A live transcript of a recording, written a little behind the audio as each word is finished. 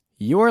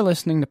You are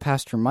listening to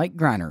Pastor Mike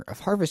Greiner of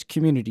Harvest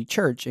Community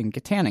Church in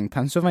Kittanning,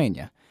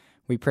 Pennsylvania.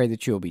 We pray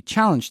that you will be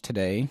challenged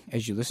today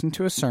as you listen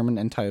to a sermon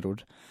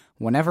entitled,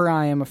 Whenever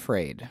I Am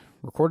Afraid,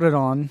 recorded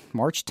on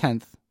March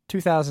 10th,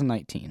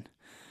 2019.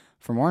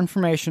 For more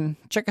information,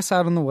 check us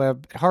out on the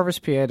web at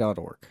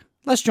harvestpa.org.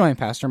 Let's join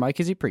Pastor Mike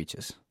as he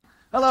preaches.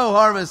 Hello,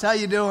 Harvest. How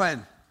you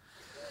doing?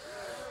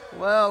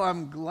 Well,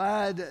 I'm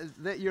glad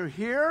that you're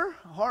here.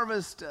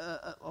 Harvest,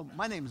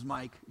 my name's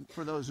Mike,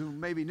 for those who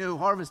may be new.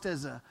 Harvest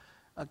is a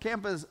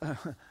campus,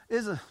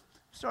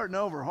 starting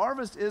over.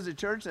 Harvest is a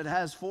church that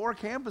has 4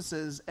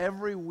 campuses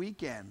every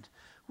weekend.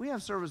 We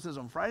have services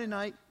on Friday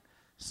night,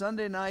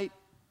 Sunday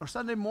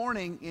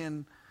morning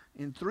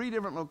in 3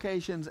 different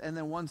locations, and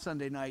then one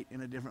Sunday night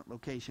in a different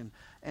location.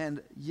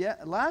 And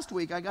last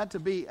week I got to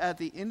be at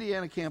the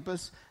Indiana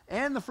campus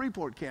and the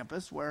Freeport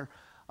campus, where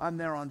I'm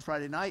there on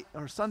Friday night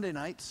or Sunday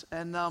nights.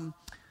 And I'll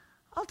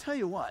tell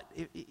you what,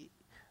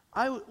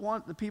 I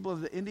want the people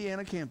of the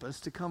Indiana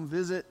campus to come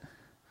visit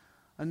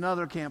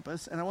another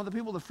campus, and I want the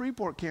people of the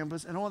Freeport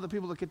campus, and I want the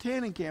people of the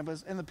Kittanning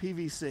campus and the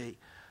PVC,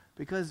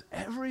 because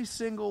every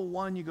single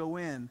one you go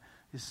in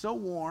is so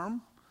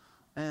warm,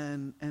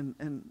 and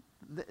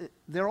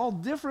they're all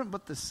different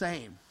but the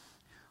same.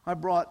 I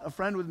brought a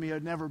friend with me who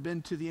had never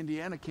been to the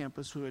Indiana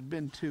campus, who had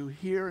been to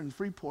here in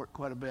Freeport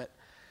quite a bit,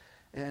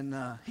 and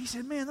he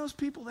said, "Man, those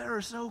people there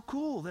are so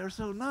cool. They're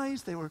so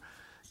nice. They were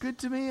good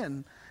to me,"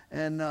 and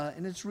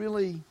it's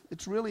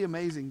really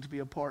amazing to be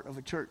a part of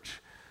a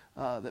church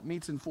that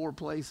meets in 4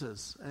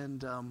 places,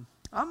 and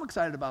I'm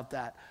excited about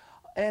that.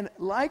 And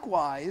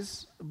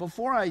likewise,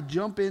 before I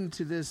jump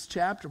into this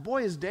chapter,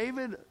 boy, is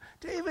David,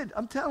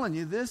 I'm telling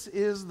you, this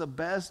is the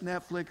best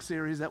Netflix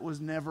series that was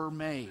never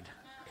made.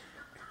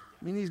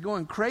 I mean, he's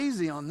going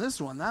crazy on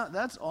this one.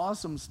 That's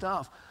awesome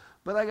stuff.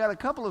 But I got a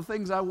couple of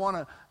things I want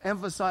to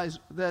emphasize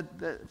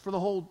that for the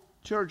whole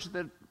church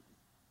that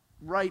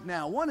right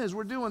now. One is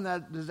we're doing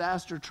that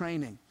disaster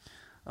training,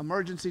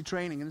 emergency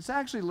training, and it's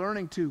actually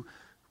learning to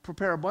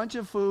prepare a bunch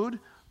of food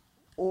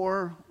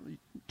or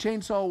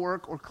chainsaw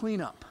work or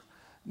cleanup.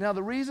 Now,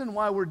 the reason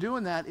why we're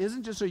doing that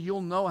isn't just so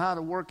you'll know how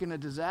to work in a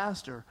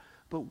disaster,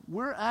 but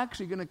we're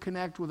actually going to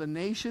connect with a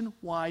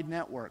nationwide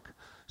network.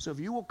 So if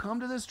you will come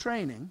to this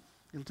training,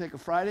 it'll take a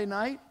Friday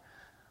night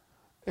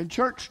and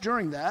church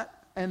during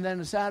that, and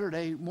then a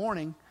Saturday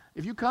morning.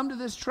 If you come to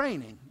this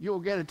training, you'll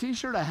get a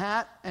T-shirt, a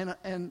hat,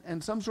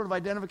 and some sort of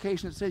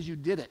identification that says you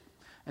did it.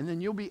 And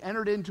then you'll be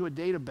entered into a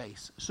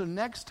database. So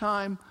next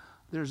time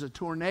there's a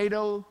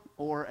tornado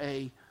or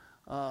a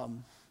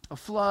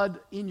flood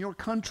in your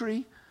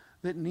country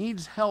that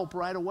needs help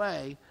right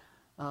away,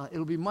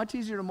 it'll be much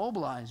easier to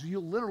mobilize.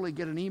 You'll literally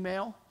get an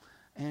email,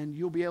 and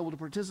you'll be able to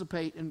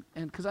participate. And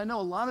because I know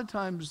a lot of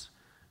times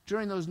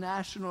during those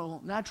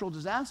natural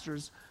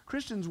disasters,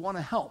 Christians want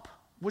to help,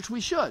 which we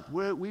should.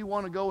 We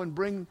want to go and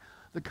bring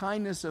the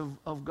kindness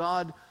of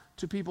God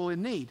to people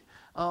in need.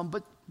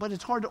 But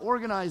it's hard to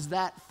organize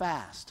that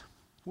fast.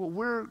 Well,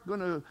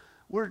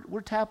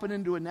 we're tapping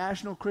into a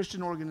national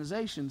Christian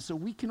organization, so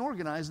we can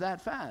organize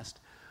that fast.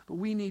 But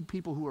we need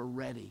people who are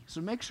ready.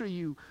 So make sure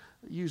you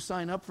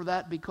sign up for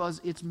that, because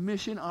it's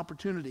mission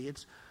opportunity.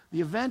 The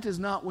event is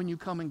not when you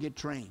come and get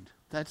trained.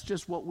 That's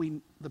just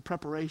the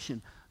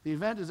preparation. The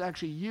event is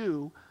actually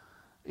you,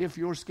 if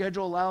your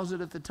schedule allows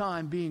it at the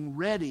time, being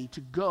ready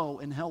to go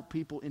and help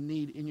people in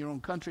need in your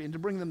own country and to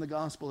bring them the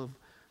gospel of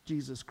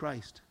Jesus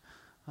Christ.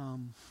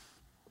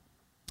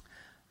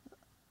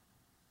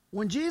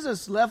 When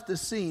Jesus left the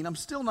scene, I'm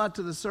still not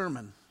to the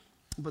sermon,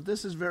 but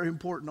this is very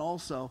important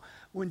also.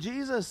 When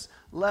Jesus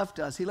left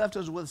us, he left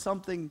us with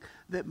something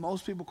that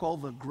most people call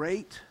the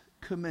Great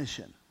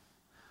Commission.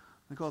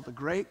 They call it the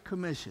Great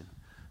Commission.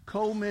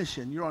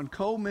 Co-mission. You're on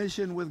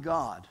co-mission with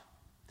God.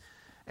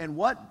 And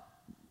what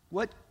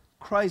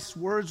Christ's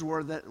words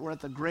were that were at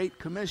the Great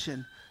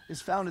Commission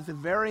is found at the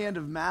very end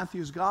of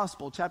Matthew's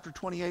Gospel, chapter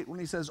 28, when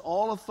he says,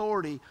 "All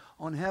authority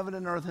on heaven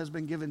and earth has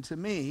been given to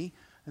me."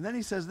 And then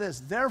he says this,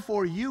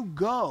 "Therefore you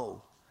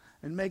go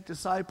and make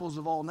disciples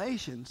of all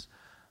nations,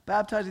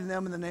 baptizing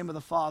them in the name of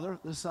the Father,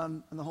 the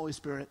Son, and the Holy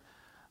Spirit,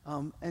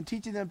 and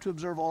teaching them to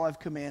observe all I've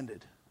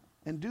commanded.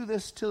 And do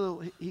this till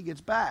he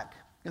gets back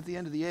at the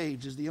end of the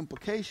age," is the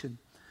implication.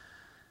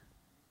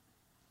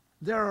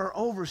 There are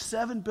over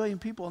 7 billion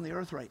people on the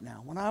earth right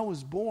now. When I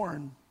was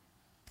born,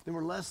 there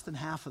were less than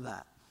half of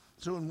that.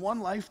 So in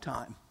one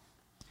lifetime,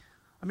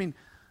 I mean,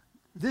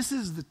 this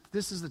is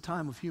the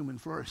time of human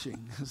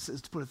flourishing,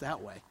 to put it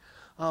that way.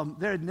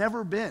 There had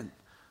never been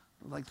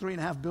like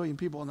 3.5 billion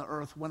people on the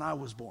earth when I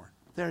was born.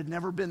 There had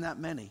never been that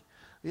many.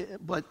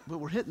 But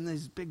we're hitting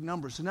these big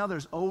numbers. So now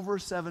there's over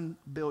 7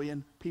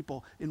 billion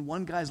people. In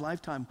one guy's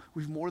lifetime,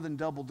 we've more than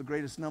doubled the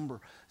greatest number.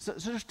 So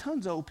there's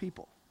tons of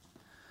people.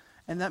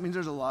 And that means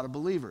there's a lot of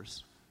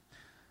believers.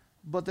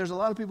 But there's a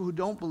lot of people who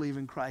don't believe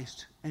in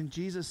Christ. And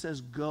Jesus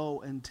says,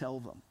 go and tell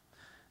them.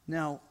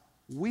 Now,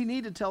 we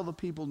need to tell the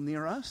people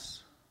near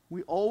us.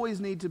 We always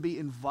need to be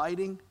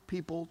inviting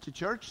people to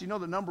church. You know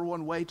the number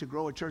one way to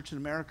grow a church in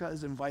America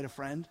is invite a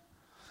friend.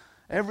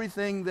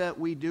 Everything that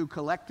we do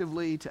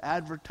collectively to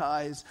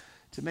advertise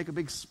to make a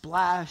big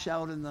splash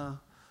out in the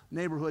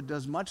neighborhood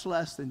does much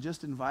less than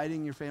just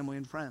inviting your family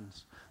and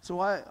friends. So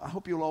I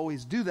hope you'll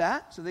always do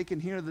that so they can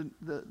hear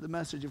the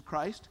message of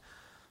Christ.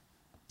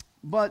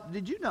 But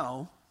did you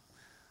know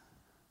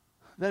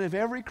that if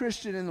every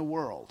Christian in the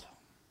world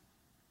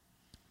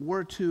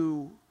were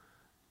to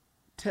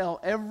tell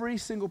every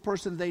single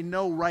person they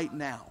know right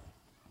now,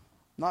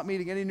 not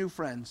meeting any new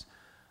friends,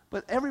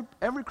 but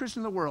every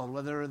Christian in the world,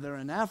 whether they're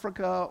in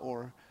Africa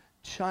or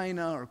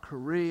China or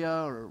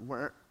Korea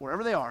or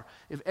wherever they are,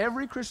 if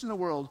every Christian in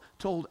the world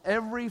told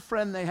every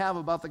friend they have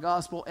about the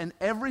gospel and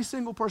every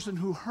single person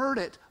who heard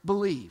it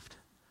believed.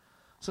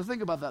 So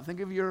think about that.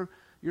 Think of your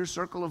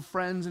circle of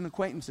friends and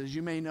acquaintances.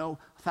 You may know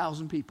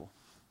 1,000 people.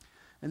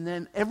 And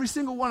then every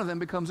single one of them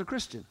becomes a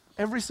Christian.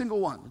 Every single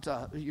one.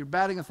 You're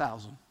batting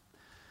 1,000.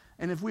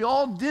 And if we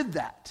all did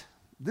that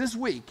this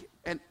week,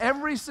 and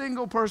every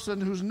single person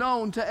who's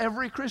known to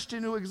every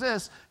Christian who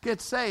exists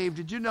gets saved,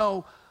 did you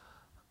know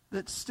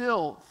that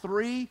still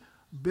 3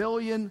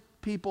 billion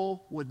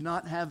people would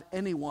not have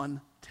anyone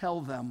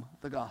tell them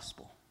the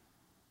gospel?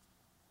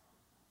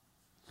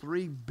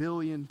 3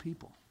 billion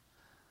people.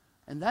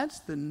 And that's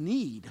the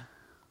need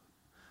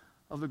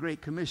of the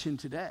Great Commission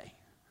today.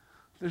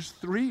 There's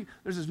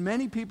as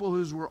many people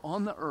who were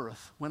on the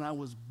earth when I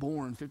was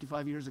born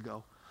 55 years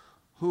ago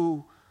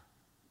who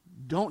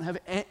don't have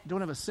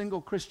a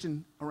single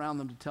Christian around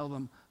them to tell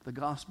them the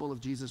gospel of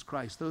Jesus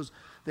Christ.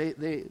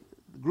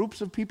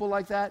 Groups of people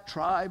like that,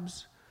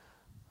 tribes,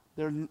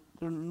 they're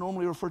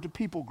normally referred to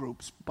people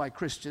groups by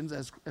Christians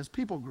as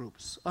people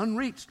groups,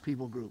 unreached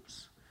people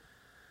groups.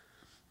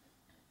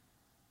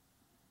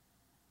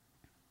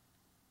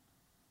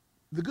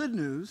 The good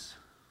news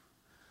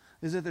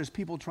is that there's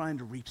people trying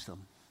to reach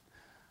them.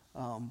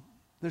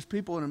 There's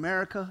people in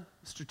America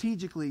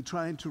strategically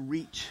trying to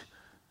reach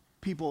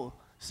people,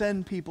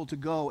 send people to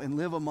go and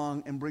live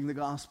among and bring the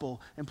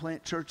gospel and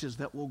plant churches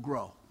that will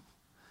grow.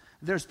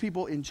 There's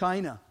people in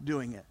China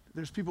doing it.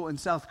 There's people in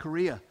South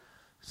Korea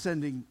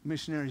sending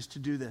missionaries to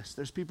do this.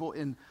 There's people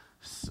in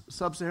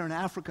sub-Saharan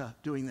Africa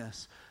doing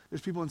this.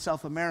 There's people in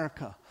South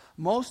America.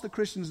 Most of the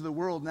Christians of the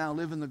world now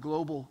live in the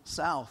global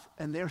south,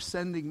 and they're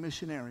sending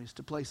missionaries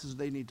to places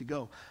they need to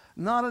go.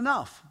 Not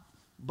enough,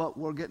 but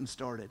we're getting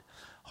started.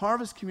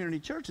 Harvest Community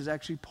Church is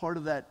actually part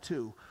of that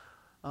too.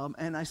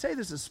 And I say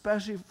this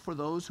especially for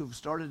those who've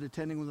started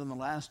attending within the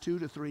last 2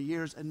 to 3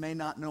 years and may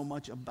not know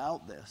much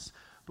about this.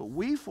 But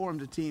we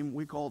formed a team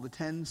we call the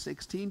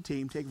 10-16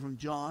 team, taken from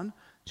John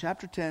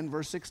chapter 10,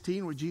 verse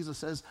 16, where Jesus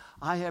says,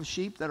 I have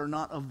sheep that are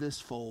not of this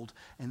fold,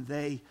 and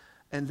they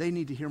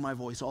need to hear my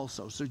voice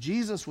also. So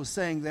Jesus was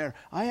saying there,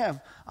 I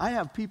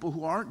have people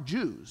who aren't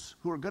Jews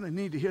who are going to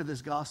need to hear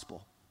this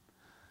gospel.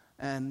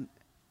 And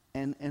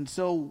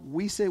so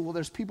we say, well,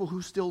 there's people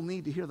who still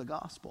need to hear the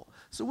gospel.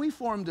 So we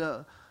formed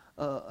a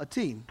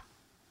team.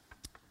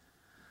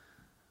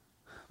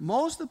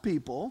 Most of the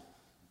people,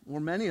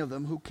 or many of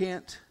them, who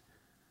can't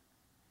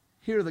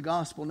hear the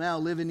gospel now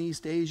live in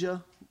East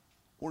Asia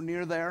or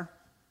near there.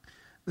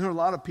 There are a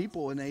lot of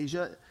people in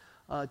Asia,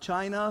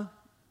 China,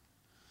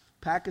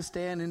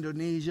 Pakistan,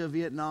 Indonesia,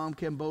 Vietnam,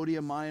 Cambodia,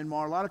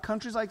 Myanmar, a lot of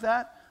countries like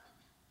that.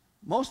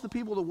 Most of the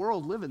people of the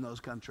world live in those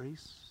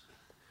countries.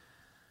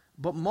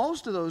 But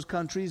most of those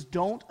countries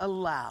don't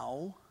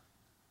allow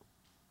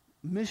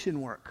mission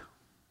work.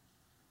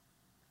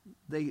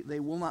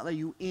 They will not let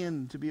you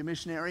in to be a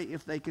missionary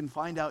if they can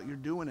find out you're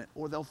doing it,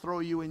 or they'll throw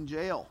you in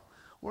jail,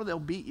 or they'll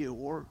beat you,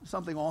 or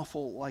something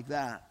awful like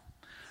that.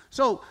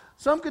 So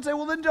some could say,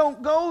 well, then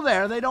don't go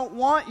there. They don't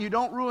want you.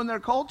 Don't ruin their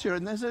culture.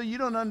 And they say, you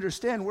don't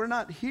understand. We're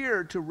not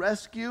here to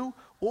rescue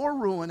or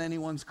ruin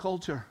anyone's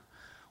culture.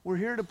 We're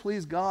here to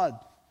please God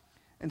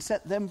and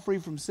set them free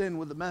from sin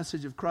with the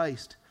message of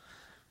Christ.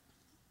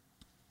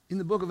 In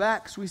the book of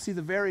Acts, we see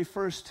the very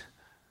first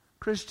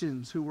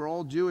Christians, who were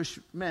all Jewish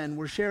men,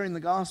 were sharing the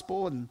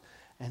gospel,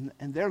 and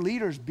their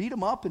leaders beat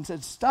them up and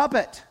said, stop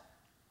it.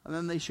 And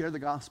then they shared the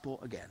gospel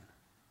again.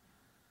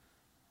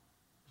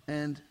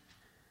 And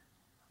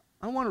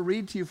I want to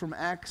read to you from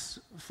Acts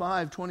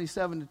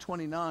 5:27 to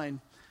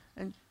 29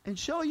 and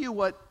show you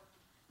what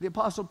the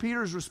Apostle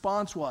Peter's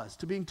response was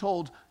to being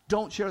told,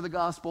 don't share the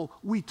gospel,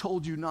 we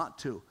told you not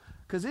to.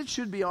 Because it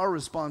should be our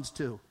response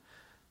too.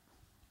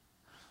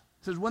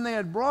 It says, when they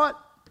had brought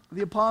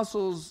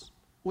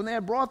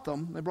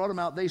them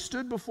out, they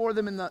stood before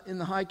them in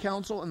the high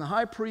council, and the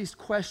high priest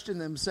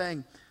questioned them,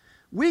 saying,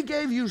 we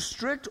gave you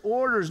strict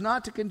orders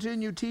not to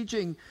continue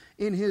teaching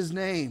in his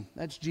name.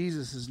 That's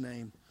Jesus'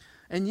 name.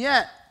 And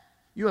yet,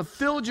 you have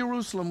filled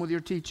Jerusalem with your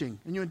teaching,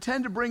 and you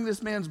intend to bring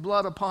this man's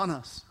blood upon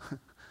us.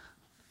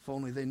 If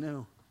only they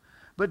knew.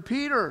 But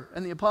Peter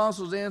and the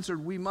apostles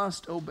answered, we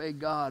must obey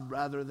God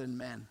rather than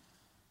men.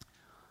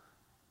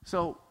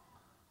 So,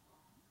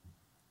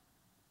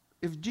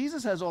 if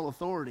Jesus has all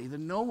authority,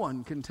 then no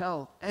one can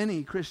tell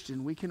any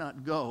Christian we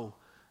cannot go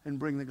and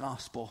bring the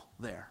gospel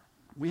there.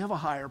 We have a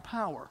higher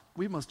power.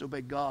 We must obey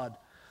God.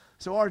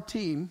 So our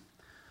team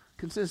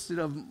consisted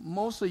of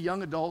mostly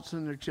young adults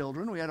and their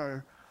children. We had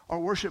our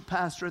worship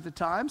pastor at the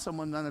time,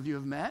 someone none of you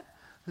have met,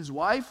 his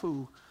wife,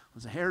 who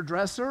was a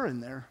hairdresser,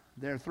 and their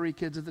There were 3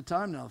 kids at the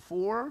time, now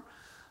 4.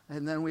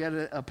 And then we had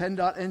a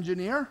PennDOT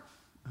engineer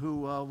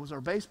who was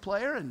our bass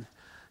player, and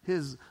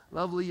his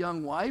lovely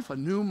young wife, a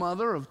new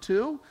mother of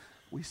 2.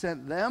 We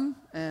sent them,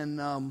 and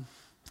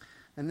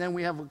then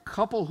we have a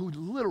couple who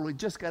literally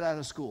just got out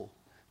of school,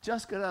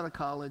 just got out of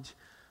college,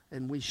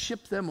 and we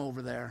shipped them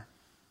over there.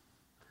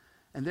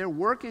 And they're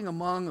working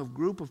among a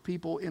group of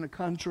people in a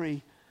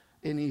country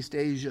in East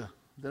Asia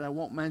that I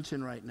won't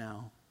mention right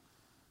now.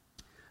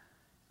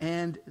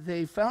 And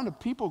they found a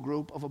people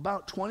group of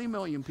about 20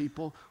 million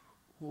people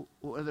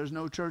where there's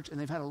no church, and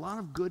they've had a lot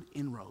of good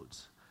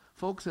inroads.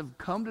 Folks have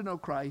come to know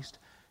Christ,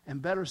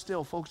 and better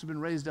still, folks have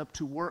been raised up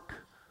to work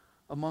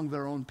among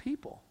their own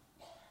people.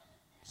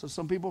 So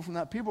some people from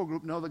that people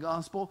group know the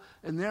gospel,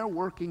 and they're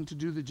working to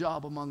do the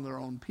job among their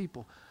own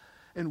people.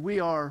 And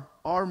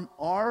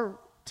our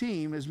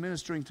team is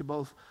ministering to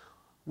both.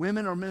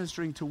 Women are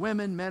ministering to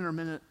women, men are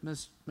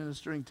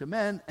ministering to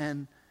men,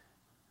 and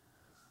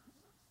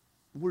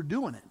we're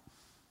doing it.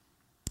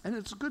 And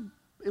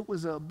it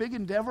was a big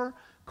endeavor,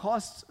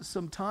 costs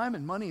some time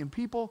and money and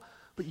people,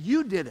 but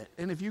you did it.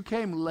 And if you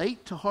came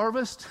late to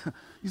harvest,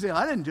 you say,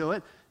 I didn't do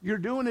it. You're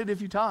doing it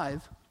if you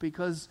tithe,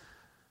 because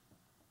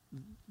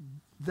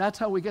that's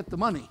how we get the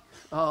money.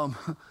 A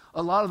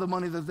lot of the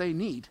money that they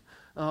need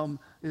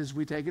is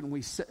we take it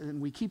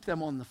and we keep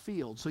them on the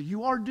field. So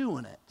you are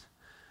doing it.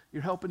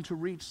 You're helping to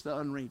reach the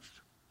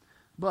unreached.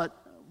 But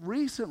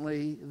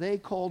recently, they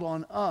called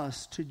on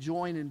us to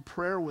join in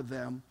prayer with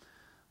them,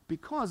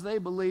 because they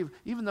believe,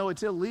 even though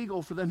it's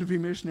illegal for them to be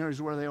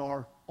missionaries where they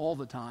are all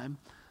the time,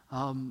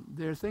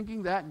 they're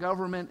thinking that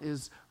government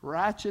is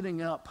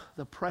ratcheting up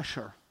the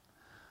pressure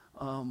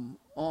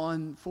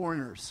on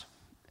foreigners.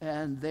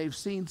 And they've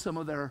seen some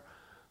of their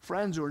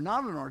friends who are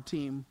not on our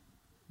team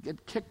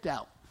get kicked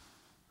out.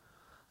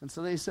 And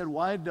so they said,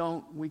 why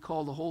don't we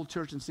call the whole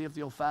church and see if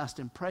they'll fast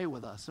and pray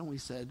with us? And we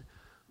said,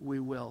 we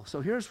will. So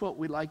here's what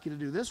we'd like you to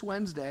do. This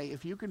Wednesday,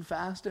 if you can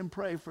fast and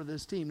pray for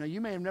this team. Now, you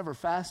may have never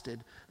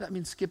fasted. That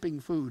means skipping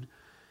food.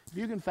 If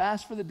you can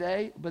fast for the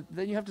day, but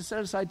then you have to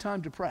set aside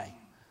time to pray.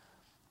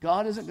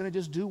 God isn't going to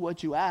just do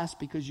what you ask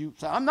because you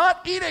say, I'm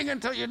not eating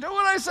until you do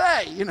what I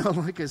say.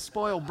 Like a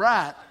spoiled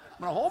brat.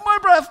 I'm going to hold my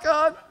breath,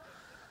 God.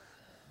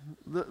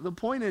 The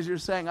point is, you're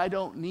saying, I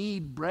don't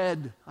need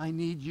bread. I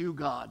need you,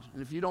 God.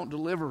 And if you don't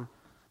deliver,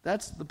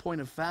 that's the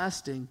point of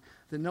fasting,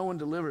 that no one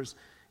delivers.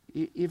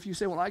 If you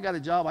say, well, I got a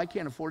job, I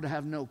can't afford to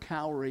have no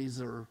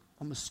calories, or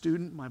I'm a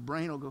student, my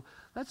brain will go,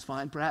 that's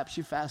fine. Perhaps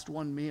you fast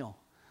one meal.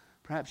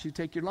 Perhaps you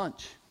take your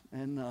lunch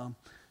and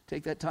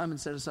take that time and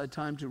set aside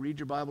time to read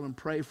your Bible and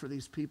pray for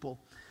these people.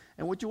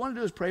 And what you want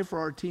to do is pray for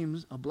our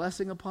teams, a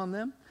blessing upon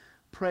them.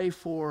 Pray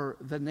for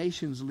the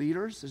nation's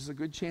leaders. There's a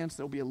good chance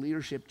there'll be a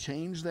leadership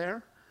change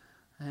there.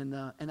 And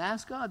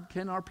ask God,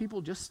 can our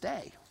people just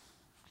stay?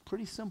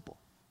 Pretty simple.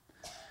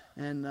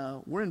 And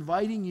we're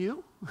inviting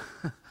you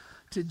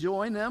to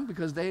join them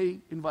because they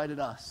invited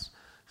us.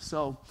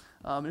 So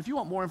if you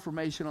want more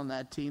information on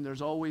that team,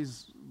 there's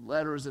always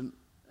letters in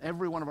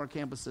every one of our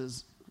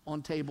campuses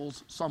on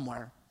tables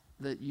somewhere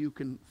that you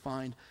can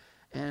find.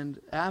 And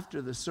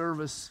after the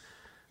service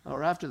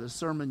or after the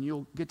sermon,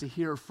 you'll get to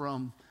hear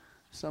from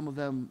some of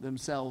them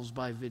themselves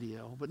by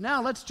video. But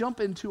now let's jump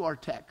into our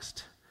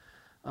text.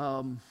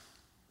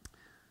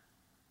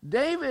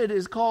 David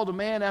is called a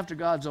man after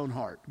God's own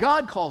heart.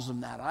 God calls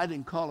him that. I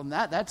didn't call him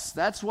that.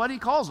 That's what he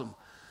calls him.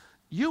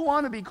 You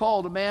want to be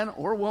called a man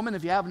or a woman,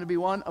 if you happen to be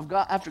one, of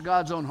God, after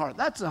God's own heart.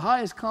 That's the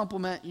highest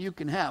compliment you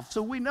can have.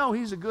 So we know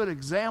he's a good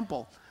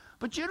example.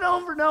 But you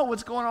never know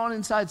what's going on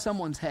inside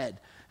someone's head.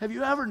 Have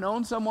you ever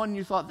known someone and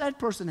you thought, that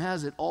person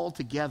has it all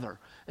together?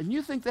 And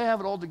you think they have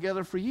it all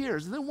together for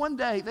years. And then one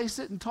day they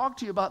sit and talk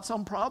to you about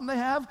some problem they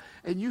have,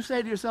 and you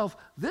say to yourself,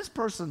 this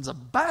person's a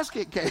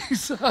basket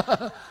case.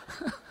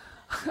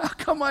 How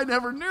come I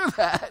never knew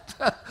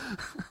that?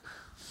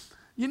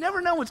 You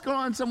never know what's going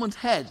on in someone's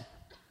head.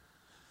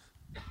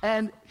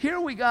 And here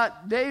we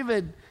got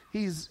David.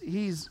 I'm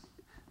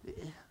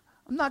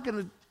not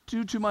going to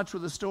do too much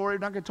with the story.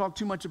 I'm not going to talk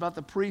too much about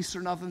the priests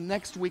or nothing.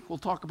 Next week we'll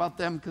talk about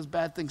them because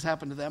bad things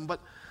happen to them. But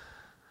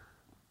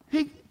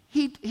he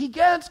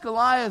gets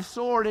Goliath's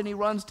sword and he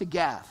runs to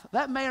Gath.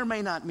 That may or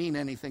may not mean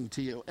anything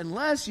to you,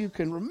 unless you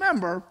can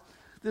remember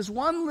this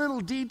one little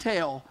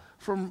detail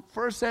from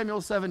 1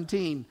 Samuel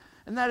 17,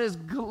 and that is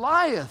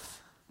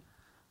Goliath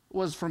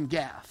was from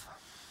Gath.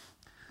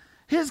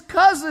 His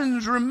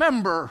cousins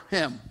remember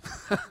him.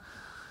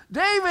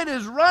 David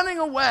is running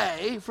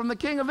away from the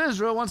king of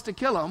Israel, wants to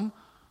kill him.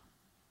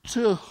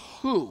 To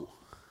who?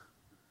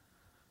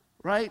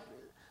 Right?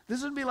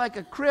 This would be like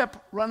a Crip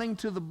running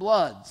to the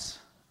Bloods.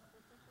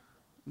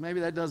 Maybe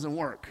that doesn't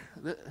work.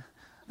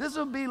 This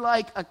would be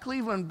like a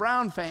Cleveland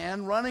Brown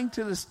fan running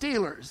to the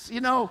Steelers.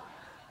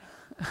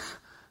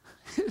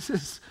 This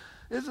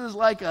is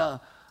like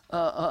a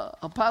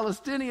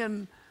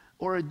Palestinian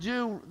or a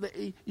Jew.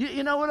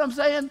 You know what I'm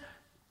saying?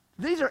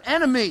 These are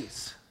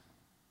enemies.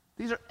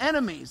 These are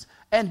enemies.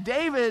 And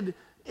David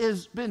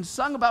has been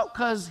sung about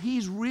because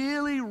he's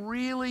really,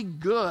 really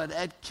good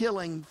at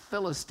killing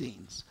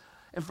Philistines.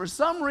 And for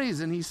some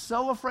reason, he's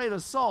so afraid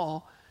of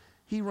Saul,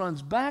 he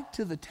runs back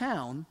to the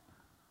town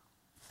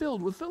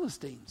filled with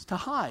Philistines to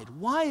hide.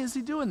 Why is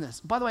he doing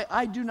this? By the way,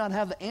 I do not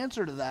have the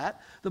answer to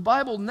that. The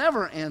Bible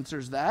never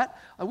answers that.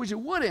 I wish it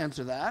would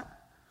answer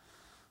that,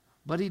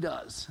 but he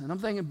does. And I'm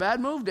thinking,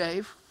 bad move,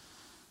 Dave.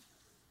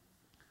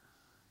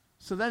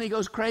 So then he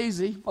goes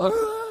crazy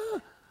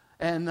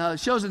and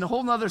shows a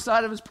whole other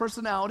side of his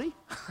personality.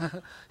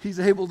 He's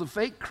able to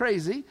fake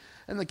crazy.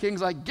 And the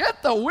king's like,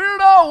 get the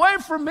weirdo away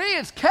from me.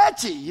 It's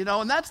catchy,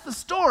 and that's the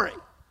story.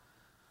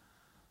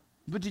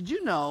 But did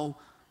you know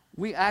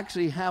we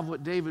actually have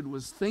what David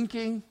was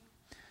thinking?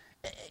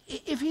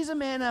 If he's a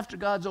man after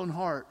God's own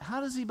heart, how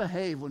does he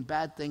behave when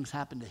bad things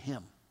happen to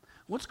him?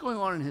 What's going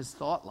on in his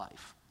thought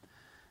life?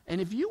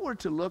 And if you were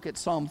to look at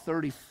Psalm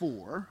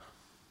 34,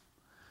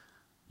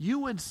 you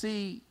would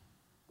see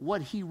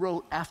what he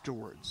wrote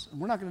afterwards. And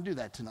we're not going to do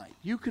that tonight.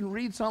 You can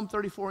read Psalm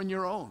 34 on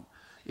your own.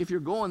 If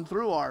you're going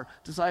through our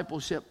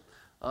discipleship,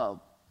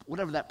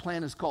 whatever that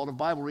plan is called, of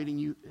Bible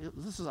reading,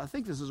 I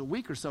think this is a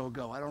week or so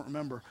ago. I don't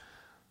remember.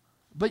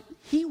 But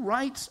he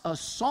writes a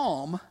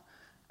psalm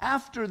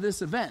after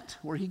this event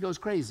where he goes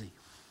crazy.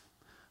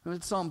 And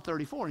it's Psalm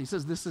 34. And he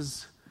says this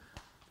is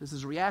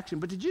reaction.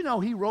 But did you know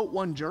he wrote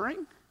one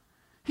during?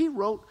 He's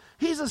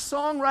a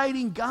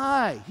songwriting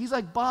guy. He's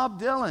like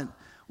Bob Dylan.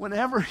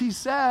 Whenever he's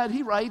sad,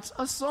 he writes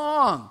a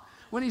song.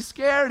 When he's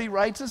scared, he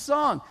writes a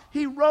song.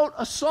 He wrote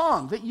a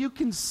song that you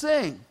can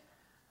sing.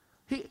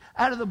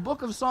 Out of the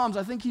book of Psalms,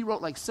 I think he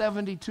wrote like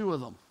 72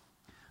 of them.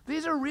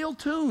 These are real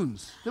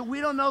tunes that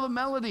we don't know the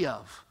melody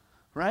of,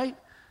 right?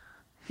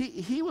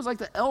 He was like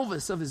the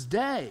Elvis of his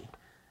day.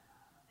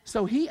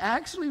 So he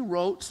actually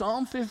wrote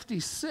Psalm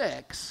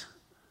 56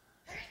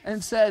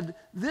 and said,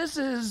 this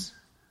is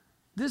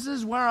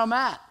where I'm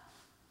at.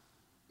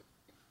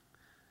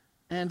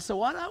 And so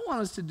what I want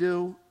us to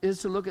do is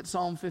to look at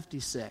Psalm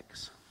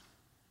 56.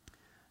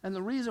 And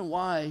the reason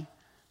why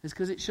is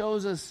because it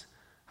shows us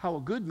how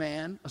a good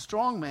man, a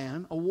strong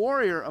man, a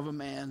warrior of a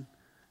man,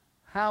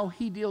 how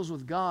he deals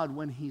with God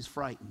when he's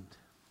frightened.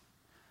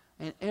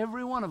 And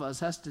every one of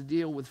us has to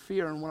deal with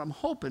fear. And what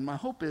my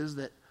hope is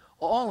that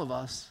all of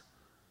us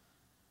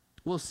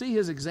will see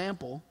his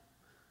example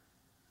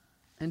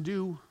and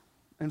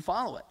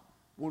follow it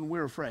when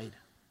we're afraid.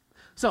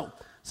 So,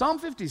 Psalm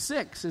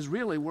 56 is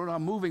really where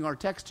I'm moving our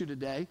text to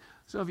today.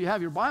 So if you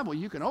have your Bible,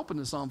 you can open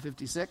to Psalm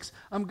 56.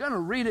 I'm going to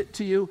read it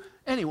to you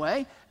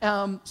anyway,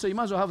 so you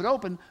might as well have it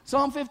open.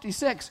 Psalm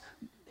 56,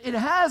 it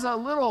has a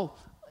little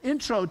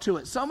intro to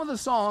it. Some of the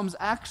Psalms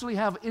actually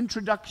have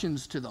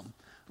introductions to them,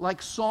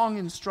 like song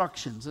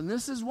instructions. And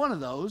this is one of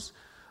those.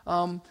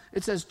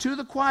 It says, to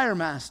the choir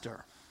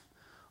master,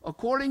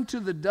 according to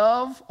the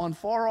dove on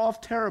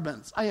far-off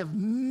terebinths. I have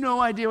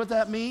no idea what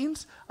that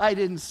means. I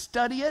didn't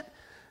study it.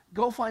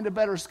 Go find a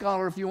better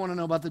scholar if you want to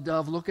know about the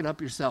dove. Look it up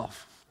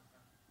yourself.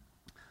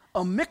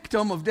 A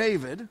miktam of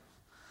David.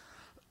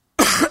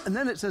 And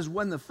then it says,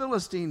 when the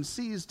Philistines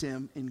seized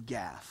him in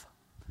Gath.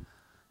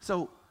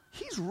 So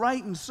he's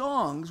writing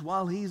songs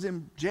while he's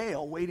in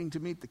jail waiting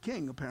to meet the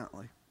king,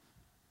 apparently.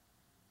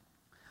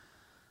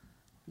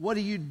 What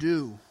do you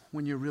do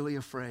when you're really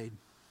afraid?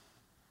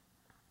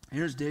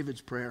 Here's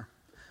David's prayer.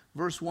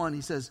 Verse 1,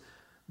 he says,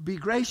 be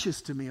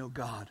gracious to me, O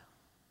God.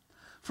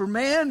 For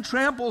man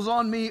tramples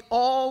on me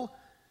all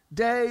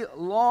day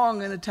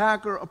long, an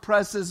attacker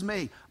oppresses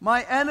me.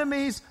 My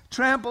enemies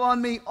trample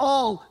on me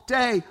all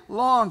day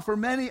long, for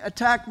many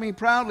attack me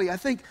proudly. I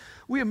think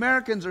we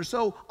Americans are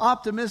so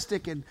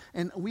optimistic and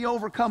we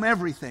overcome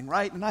everything,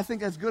 right? And I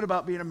think that's good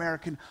about being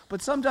American.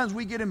 But sometimes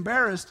we get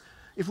embarrassed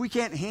if we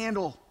can't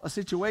handle a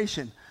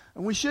situation,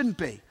 and we shouldn't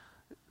be.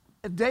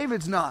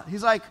 David's not.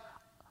 He's like,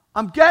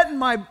 I'm getting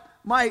my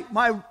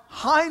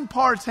hind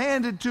parts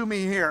handed to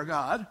me here,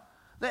 God.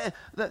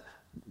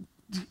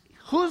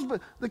 Who's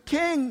the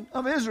king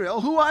of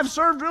Israel, who I've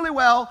served really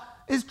well,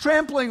 is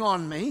trampling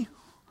on me.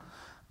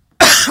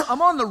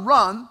 I'm on the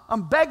run.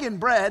 I'm begging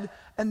bread.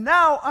 And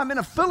now I'm in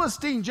a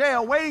Philistine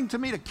jail waiting to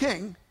meet a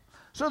king.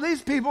 So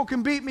these people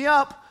can beat me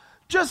up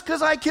just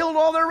because I killed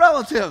all their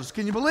relatives.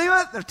 Can you believe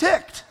it? They're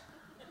ticked.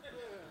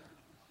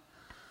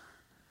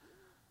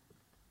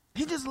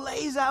 He just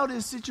lays out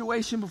his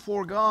situation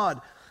before God.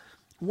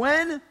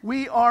 When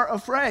we are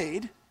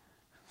afraid,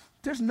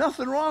 there's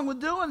nothing wrong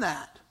with doing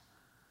that.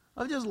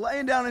 Of just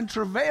laying down and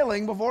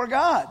travailing before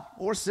God,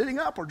 or sitting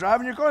up, or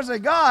driving your car and say,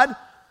 God,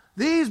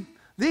 these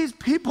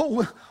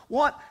people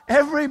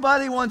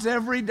everybody wants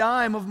every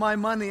dime of my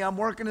money. I'm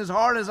working as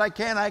hard as I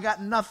can. I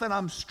got nothing.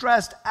 I'm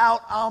stressed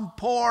out. I'm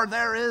poor.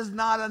 There is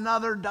not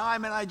another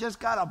dime, and I just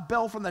got a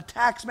bill from the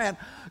tax man.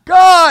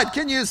 God,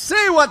 can you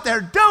see what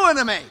they're doing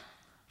to me?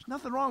 There's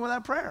nothing wrong with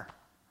that prayer.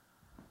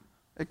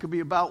 It could be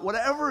about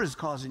whatever is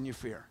causing you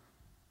fear.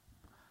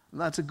 And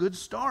that's a good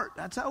start.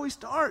 That's how he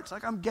starts.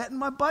 Like, I'm getting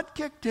my butt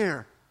kicked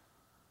here.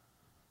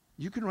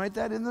 You can write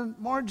that in the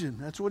margin.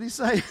 That's what he's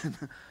saying.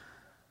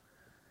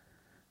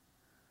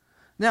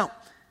 Now,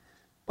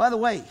 by the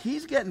way,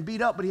 he's getting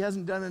beat up, but he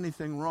hasn't done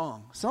anything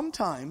wrong.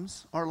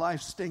 Sometimes our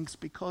life stinks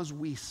because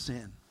we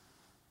sin.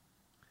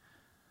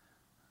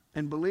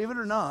 And believe it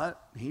or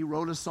not, he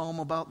wrote a psalm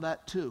about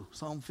that too,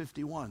 Psalm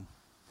 51.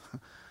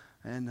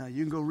 And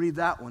you can go read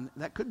that one.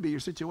 That could be your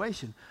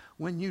situation.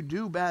 When you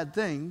do bad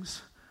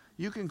things,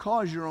 you can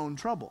cause your own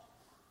trouble.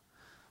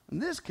 In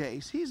this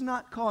case, he's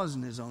not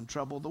causing his own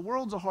trouble. The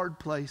world's a hard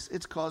place.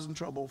 It's causing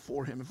trouble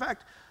for him. In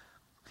fact,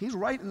 he's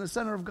right in the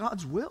center of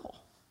God's will.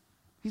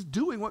 He's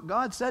doing what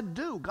God said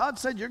do. God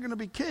said you're going to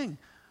be king.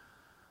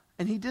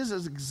 And he does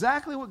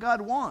exactly what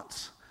God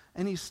wants.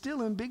 And he's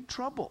still in big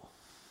trouble.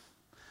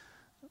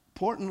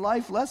 Important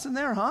life lesson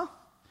there, huh?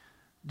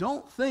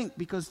 Don't think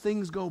because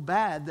things go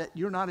bad that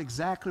you're not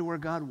exactly where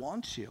God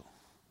wants you.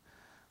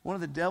 One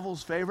of the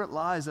devil's favorite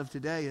lies of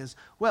today is,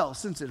 well,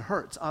 since it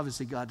hurts,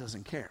 obviously God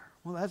doesn't care.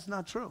 Well, that's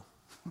not true.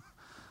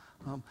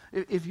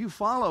 If you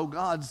follow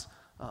God's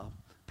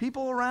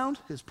people around,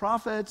 his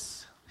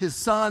prophets, his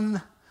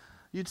son,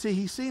 you'd see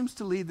he seems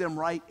to lead them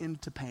right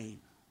into pain.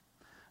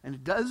 And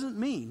it doesn't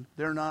mean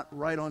they're not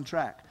right on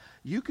track.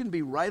 You can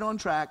be right on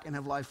track and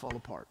have life fall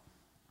apart.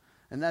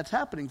 And that's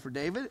happening for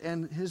David.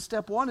 And his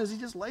step one is he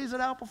just lays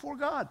it out before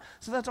God.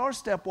 So that's our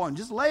step one.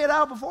 Just lay it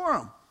out before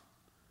him.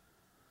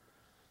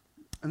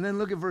 And then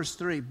look at verse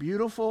 3.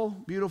 Beautiful,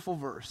 beautiful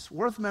verse.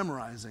 Worth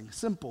memorizing.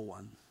 Simple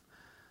one.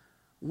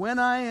 When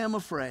I am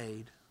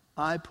afraid,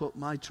 I put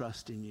my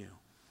trust in you.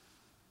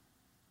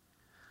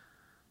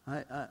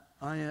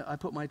 I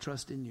put my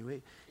trust in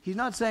you. He's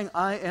not saying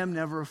I am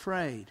never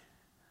afraid.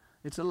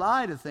 It's a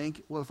lie to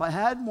think, well, if I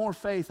had more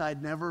faith,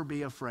 I'd never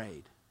be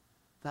afraid.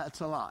 That's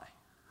a lie.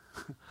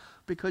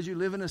 Because you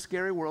live in a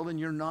scary world and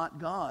you're not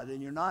God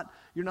and you're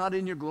not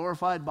in your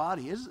glorified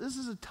body. This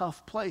is a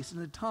tough place,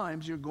 and at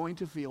times you're going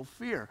to feel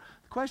fear.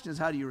 The question is,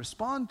 how do you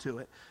respond to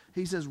it?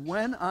 He says,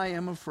 when I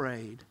am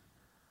afraid,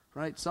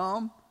 right?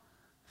 Psalm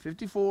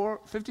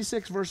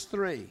 56 verse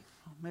 3.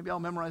 Maybe I'll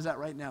memorize that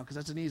right now because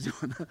that's an easy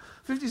one.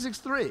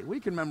 56:3. We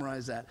can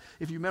memorize that.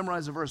 If you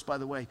memorize a verse, by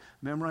the way,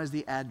 memorize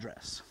the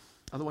address.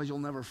 Otherwise you'll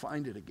never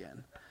find it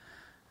again.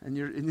 And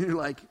you're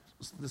like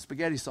the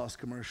spaghetti sauce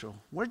commercial.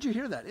 Where'd you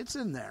hear that? It's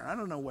in there. I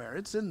don't know where.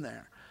 It's in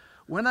there.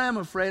 When I am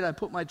afraid, I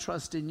put my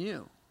trust in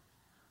you.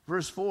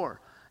 Verse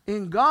 4.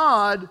 In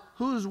God,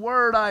 whose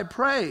word I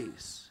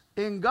praise.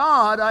 In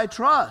God I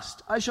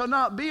trust. I shall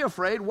not be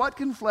afraid. What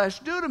can flesh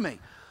do to me?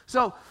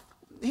 So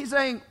he's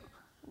saying,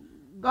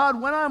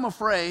 God, when I'm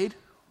afraid,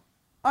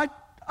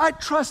 I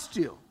trust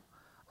you.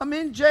 I'm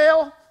in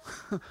jail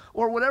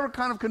or whatever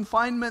kind of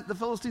confinement the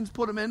Philistines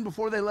put him in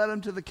before they led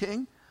him to the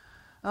king.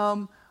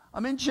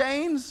 I'm in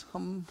chains.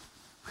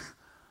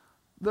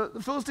 The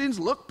Philistines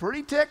look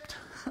pretty ticked.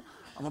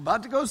 I'm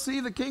about to go see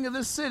the king of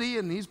this city,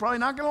 and he's probably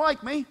not going to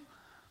like me.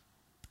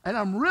 And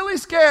I'm really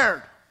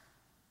scared.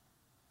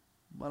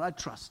 But I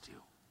trust you.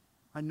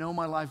 I know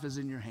my life is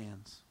in your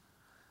hands.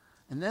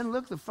 And then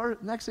look, the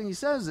next thing he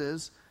says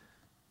is,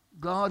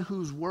 God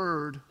whose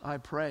word I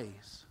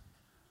praise.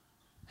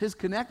 His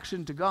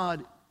connection to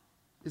God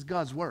is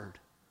God's word.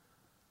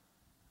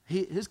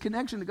 His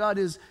connection to God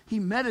is he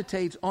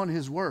meditates on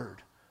his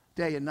word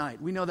day and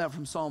night. We know that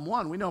from Psalm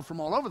 1. We know it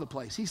from all over the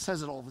place. He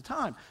says it all the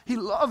time. He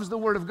loves the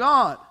word of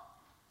God.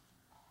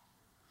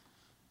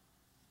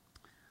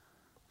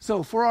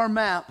 So for our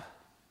map,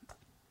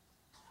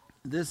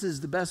 this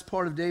is the best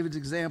part of David's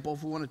example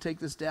if we want to take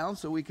this down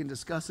so we can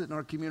discuss it in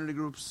our community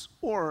groups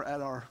or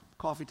at our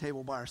coffee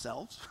table by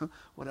ourselves,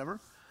 whatever.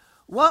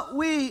 What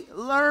we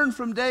learn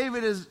from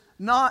David is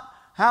not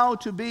how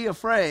to be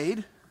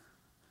afraid,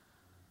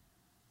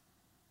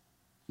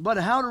 but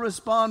how to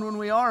respond when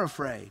we are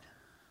afraid.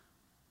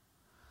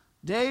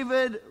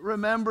 David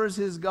remembers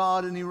his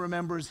God and he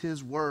remembers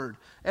his word.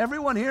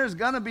 Everyone here is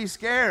going to be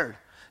scared.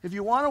 If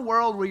you want a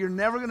world where you're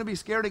never going to be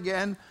scared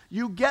again,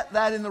 you get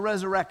that in the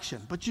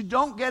resurrection, but you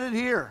don't get it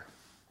here.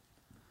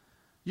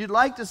 You'd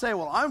like to say,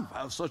 well, I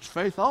have such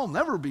faith, I'll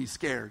never be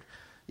scared.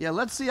 Yeah,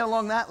 let's see how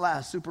long that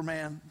lasts,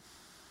 Superman.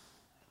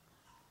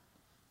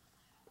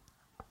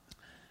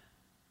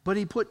 But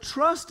he put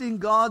trust in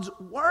God's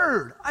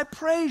word. I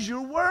praise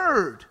your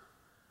word.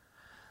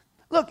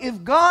 Look,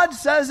 if God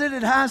says it,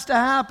 it has to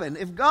happen.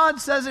 If God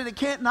says it, it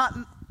can't not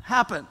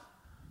happen.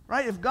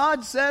 Right? If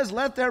God says,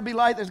 let there be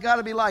light, there's got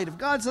to be light. If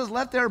God says,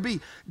 let there be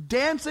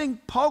dancing,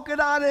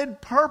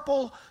 polka-dotted,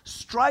 purple,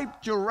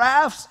 striped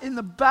giraffes in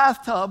the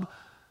bathtub,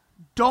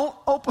 don't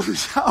open the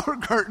shower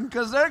curtain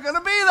because they're going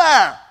to be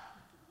there.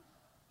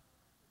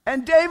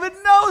 And David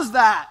knows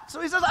that. So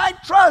he says, I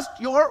trust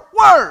your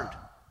word.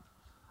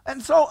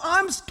 And so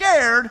I'm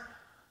scared.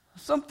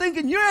 So I'm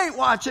thinking, you ain't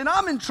watching.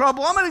 I'm in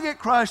trouble. I'm going to get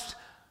crushed.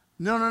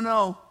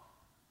 No.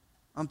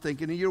 I'm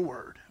thinking of your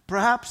word.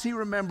 Perhaps he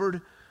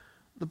remembered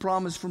the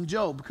promise from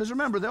Job. Because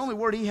remember, the only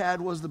word he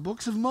had was the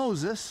books of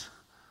Moses.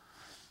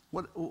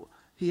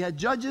 He had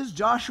Judges,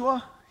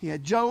 Joshua. He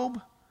had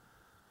Job.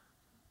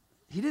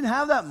 He didn't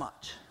have that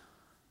much.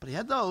 But he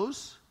had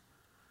those.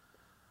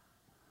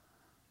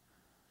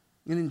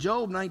 And in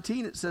Job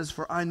 19 it says,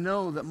 for I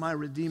know that my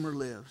Redeemer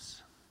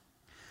lives.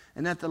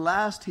 And at the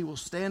last he will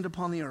stand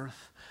upon the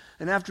earth.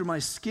 And after my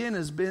skin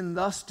has been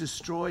thus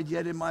destroyed,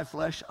 yet in my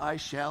flesh I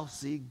shall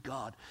see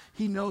God.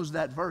 He knows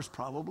that verse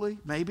probably.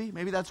 Maybe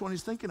that's what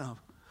he's thinking of.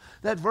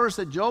 that verse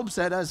that Job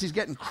said as he's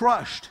getting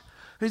crushed.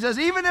 He says,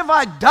 even if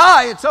I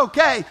die, it's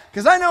okay,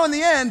 because I know in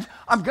the end,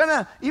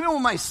 even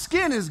when my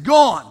skin is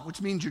gone, which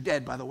means you're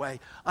dead, by the way,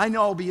 I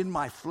know I'll be in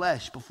my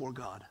flesh before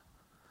God.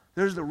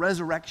 There's the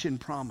resurrection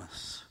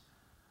promise.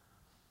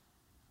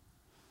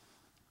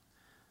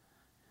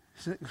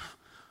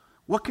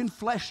 What can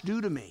flesh do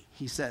to me?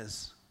 He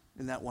says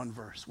in that one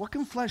verse. What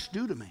can flesh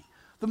do to me?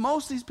 The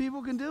most these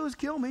people can do is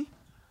kill me.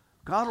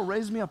 God will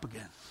raise me up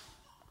again.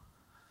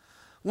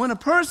 When a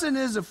person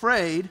is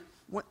afraid,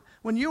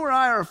 when you or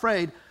I are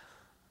afraid,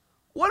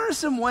 what are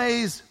some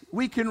ways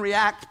we can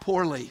react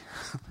poorly?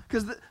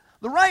 Because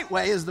the right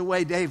way is the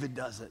way David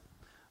does it.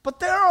 But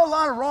there are a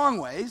lot of wrong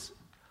ways,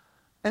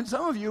 and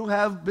some of you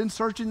have been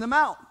searching them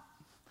out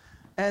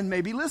and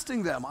maybe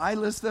listing them. I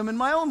list them in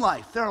my own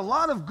life. There are a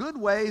lot of good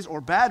ways or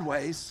bad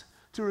ways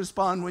to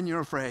respond when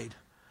you're afraid,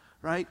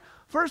 right?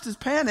 First is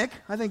panic.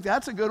 I think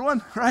that's a good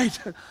one, right?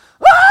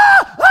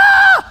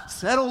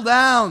 Settle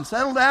down, David.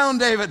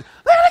 They're going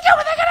to kill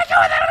me, they're going to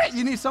kill me, they're going to.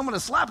 You need someone to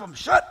slap them.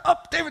 Shut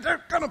up, David,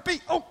 they're going to be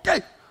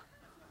okay.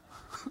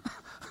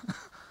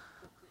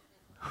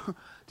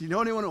 Do you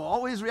know anyone who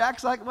always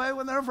reacts that way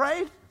when they're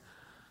afraid?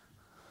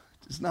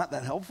 It's not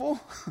that helpful.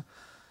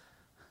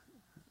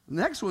 The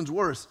next one's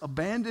worse.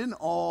 Abandon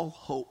all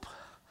hope.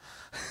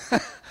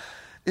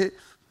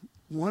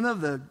 One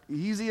of the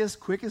easiest,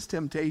 quickest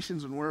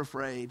temptations when we're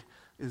afraid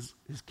is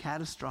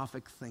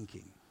catastrophic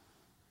thinking.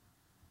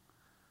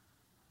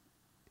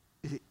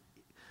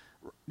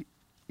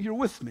 You're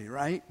with me,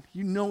 right?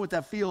 You know what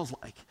that feels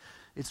like.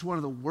 It's one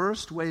of the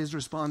worst ways to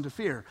respond to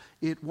fear.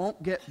 It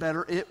won't get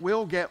better. It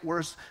will get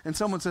worse. And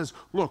someone says,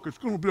 look, it's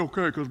going to be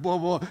okay because blah,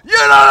 blah. You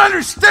don't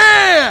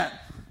understand.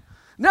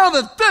 Now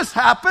that this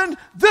happened,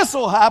 this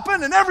will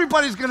happen, and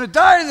everybody's going to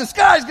die, and the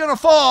sky's going to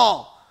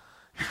fall.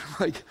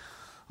 You're like,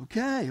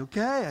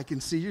 okay, I can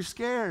see you're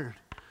scared.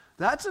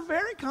 That's a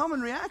very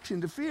common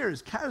reaction to fear,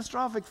 is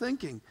catastrophic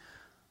thinking.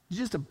 You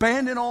just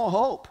abandon all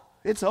hope.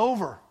 It's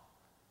over.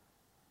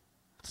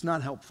 It's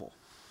not helpful.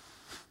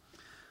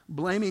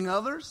 Blaming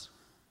others.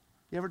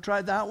 You ever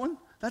tried that one?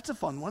 That's a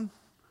fun one.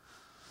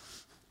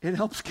 It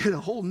helps get a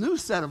whole new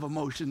set of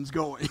emotions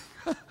going.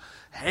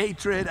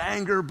 Hatred,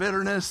 anger,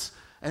 bitterness,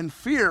 and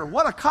fear.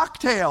 What a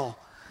cocktail.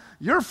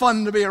 You're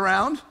fun to be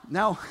around.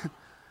 Now,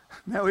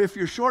 if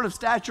you're short of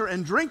stature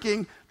and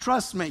drinking,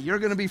 trust me, you're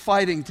going to be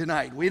fighting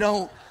tonight. We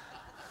don't.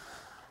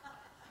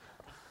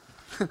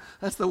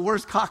 That's the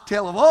worst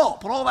cocktail of all.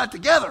 Put all that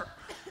together.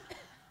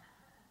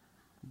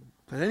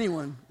 But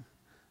anyone,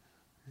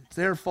 it's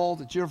their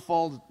fault, it's your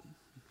fault.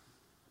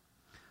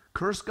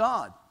 Curse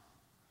God.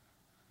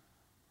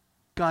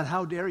 God,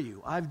 how dare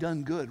you? I've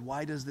done good.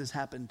 Why does this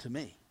happen to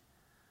me?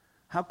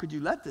 How could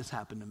you let this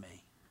happen to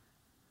me?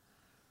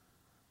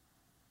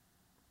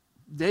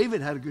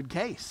 David had a good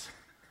case.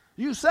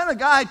 You sent a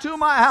guy to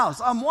my house.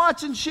 I'm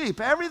watching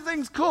sheep.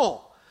 Everything's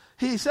cool.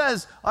 He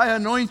says, I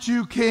anoint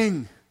you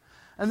king.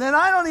 And then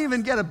I don't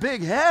even get a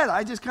big head.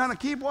 I just kind of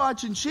keep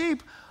watching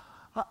sheep.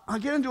 I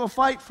get into a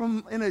fight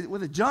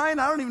with a giant.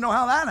 I don't even know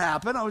how that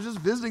happened. I was just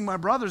visiting my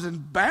brothers in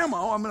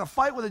Bamo. I'm in a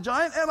fight with a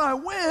giant, and I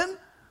win.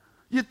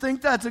 You'd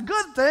think that's a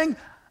good thing.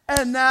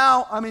 And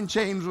now I'm in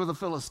chains with the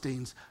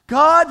Philistines.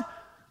 God,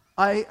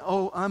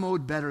 I'm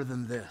owed better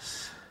than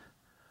this.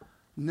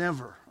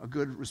 Never a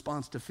good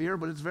response to fear,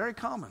 but it's very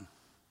common.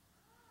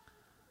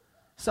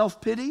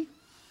 Self-pity.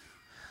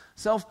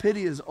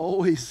 Self-pity is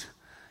always,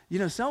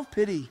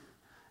 self-pity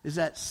is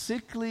that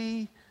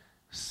sickly,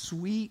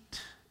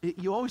 sweet.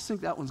 You always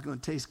think that one's going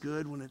to taste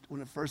good when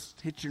it first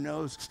hits your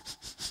nose.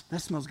 That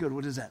smells good.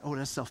 What is that? Oh,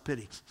 that's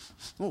self-pity.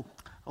 Oh,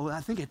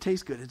 I think it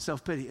tastes good. It's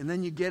self-pity. And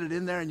then you get it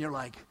in there and you're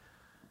like,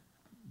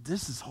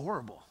 this is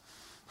horrible.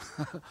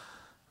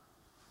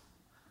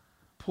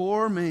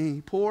 Poor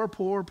me. Poor,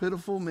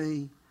 pitiful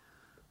me.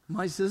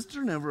 My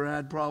sister never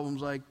had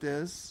problems like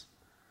this.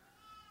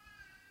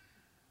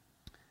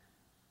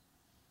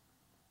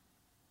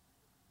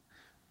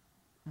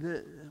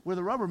 Where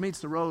the rubber meets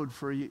the road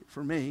for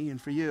me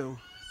and for you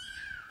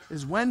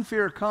is when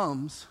fear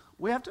comes,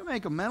 we have to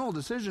make a mental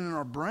decision in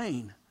our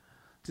brain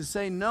to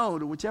say no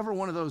to whichever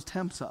one of those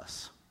tempts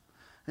us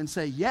and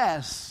say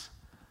yes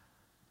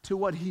to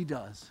what he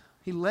does.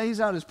 He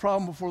lays out his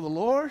problem before the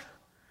Lord,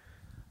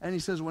 and he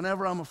says,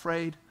 whenever I'm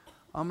afraid,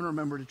 I'm going to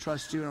remember to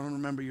trust you, and I'm going to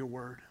remember your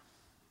word.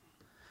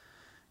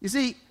 You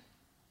see,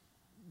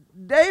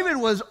 David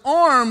was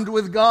armed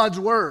with God's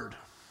word.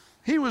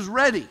 He was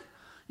ready.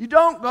 You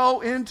don't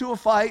go into a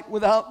fight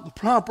without the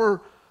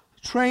proper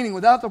training,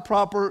 without the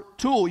proper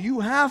tool. You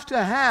have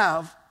to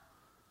have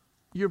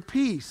your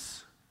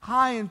piece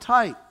high and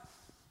tight,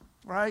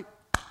 right?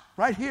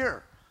 Right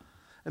here.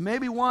 And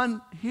maybe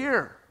one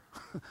here.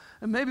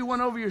 And maybe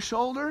one over your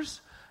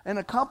shoulders. And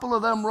a couple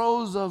of them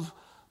rows of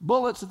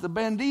bullets that the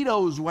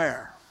banditos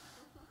wear.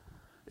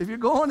 If you're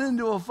going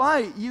into a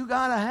fight, you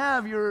got to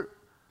have your,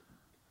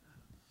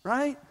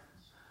 right?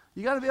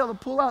 You got to be able to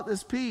pull out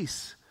this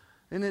piece.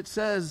 And it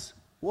says,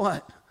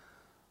 what?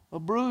 A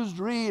bruised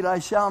reed I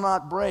shall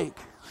not break,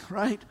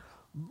 right?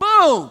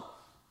 Boom!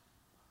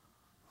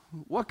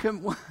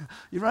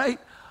 You're right?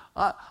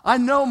 I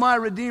know my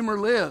Redeemer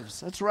lives.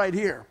 That's right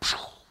here.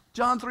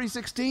 John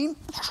 3:16.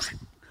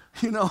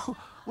 You know,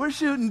 we're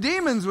shooting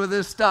demons with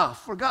this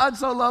stuff. For God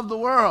so loved the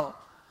world.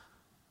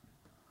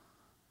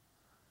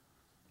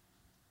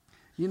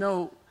 You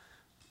know,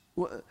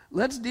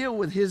 let's deal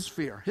with his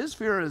fear. His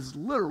fear is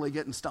literally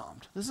getting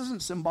stomped. This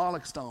isn't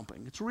symbolic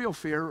stomping. It's real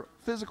fear,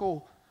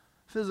 physical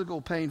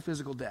pain,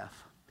 physical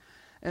death.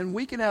 And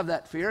we can have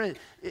that fear.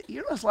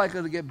 You're less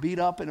likely to get beat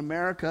up in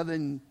America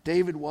than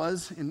David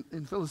was in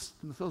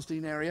the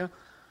Philistine area.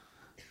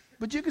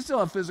 But you can still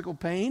have physical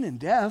pain and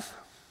death.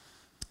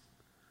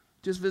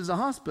 Just visit a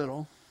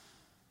hospital.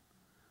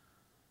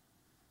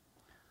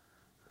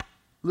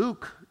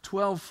 Luke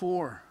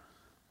 12:4.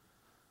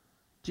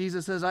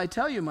 Jesus says, I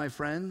tell you, my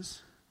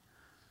friends,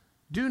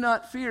 do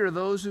not fear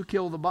those who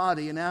kill the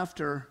body and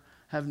after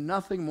have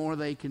nothing more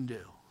they can do.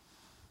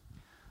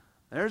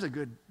 There's a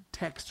good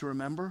text to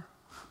remember.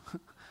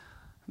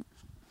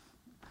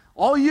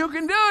 All you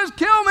can do is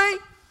kill me,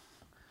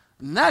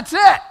 and that's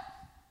it.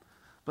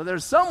 But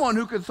there's someone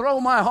who could throw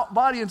my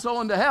body and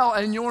soul into hell,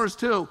 and yours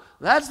too.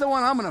 That's the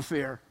one I'm going to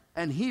fear,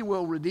 and he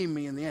will redeem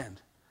me in the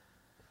end.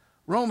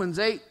 Romans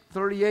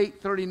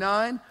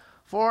 8:38-39.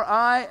 For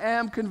I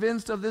am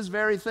convinced of this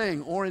very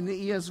thing, or in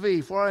the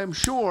ESV, for I am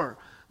sure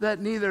that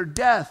neither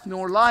death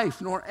nor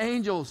life nor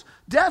angels,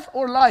 death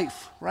or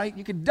life, right?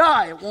 You could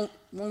die, it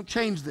won't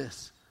change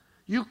this.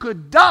 You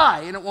could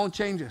die and it won't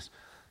change this.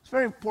 It's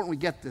very important we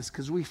get this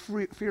because we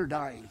fear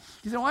dying.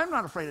 You say, well, I'm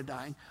not afraid of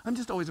dying. I'm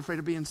just always afraid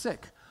of being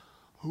sick.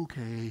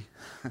 Okay.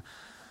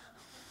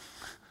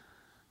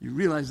 You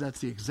realize that's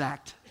the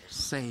exact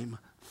same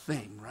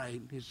thing,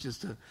 right? It's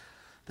just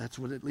that's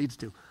what it leads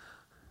to.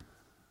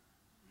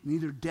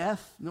 Neither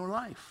death nor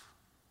life.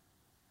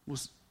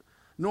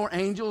 Nor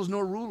angels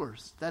nor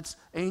rulers. That's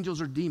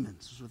angels or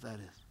demons is what that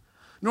is.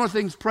 Nor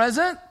things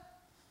present.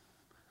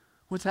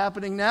 What's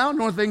happening now,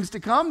 nor things to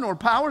come, nor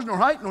powers, nor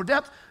height, nor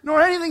depth,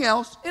 nor anything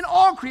else in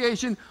all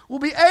creation will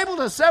be able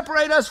to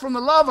separate us from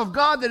the love of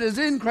God that is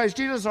in Christ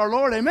Jesus our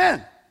Lord.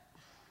 Amen.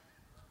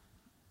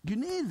 You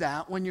need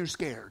that when you're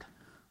scared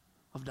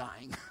of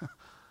dying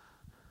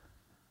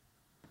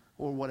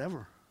or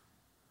whatever.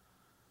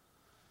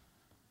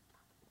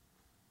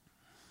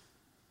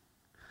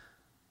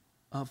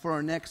 For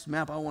our next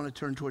map, I want to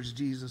turn towards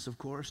Jesus, of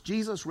course.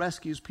 Jesus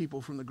rescues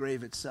people from the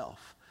grave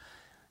itself.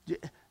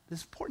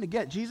 It's important to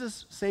get.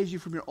 Jesus saves you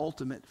from your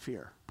ultimate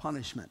fear,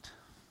 punishment.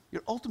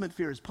 Your ultimate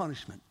fear is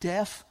punishment.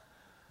 Death,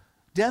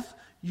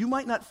 you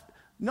might not,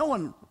 no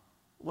one,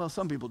 well,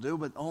 some people do,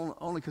 but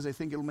only because they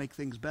think it'll make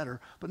things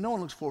better. But no one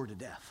looks forward to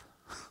death,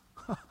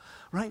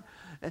 right?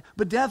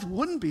 But death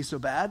wouldn't be so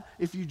bad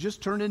if you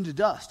just turned into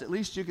dust. At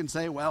least you can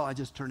say, well, I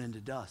just turned into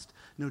dust.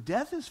 No,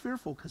 death is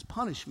fearful because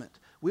punishment.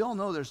 We all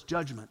know there's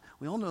judgment.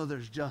 We all know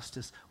there's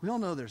justice. We all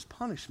know there's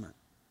punishment.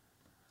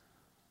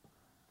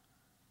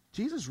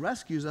 Jesus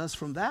rescues us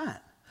from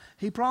that.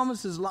 He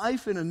promises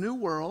life in a new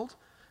world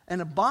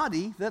and a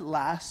body that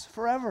lasts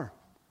forever.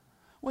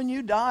 When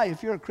you die,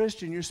 if you're a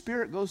Christian, your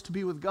spirit goes to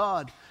be with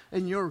God.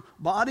 And your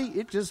body,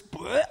 it just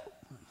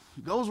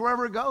goes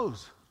wherever it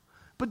goes.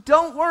 But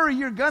don't worry,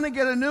 you're going to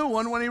get a new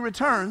one when he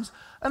returns.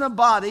 And a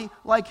body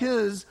like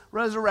his,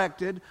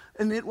 resurrected,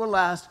 and it will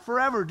last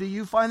forever. Do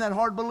you find that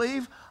hard to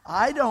believe?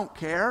 I don't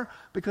care,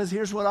 because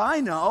here's what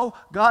I know.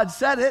 God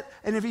said it,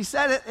 and if he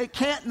said it, it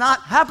can't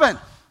not happen.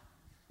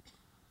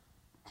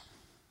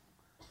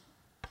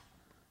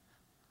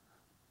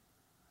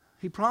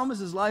 He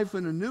promises life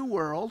in a new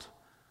world,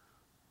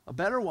 a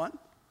better one,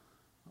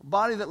 a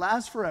body that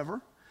lasts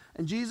forever.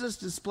 And Jesus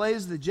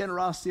displays the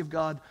generosity of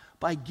God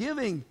by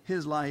giving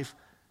his life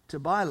to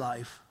buy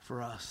life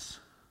for us.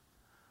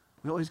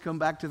 We always come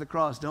back to the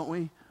cross, don't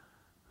we?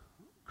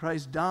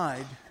 Christ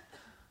died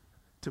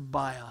to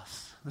buy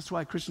us. That's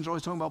why Christians are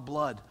always talking about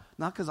blood.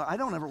 Not because I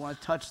don't ever want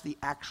to touch the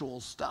actual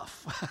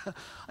stuff.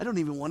 I don't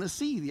even want to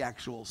see the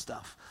actual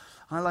stuff.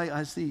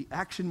 I see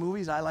action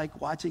movies. I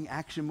like watching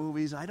action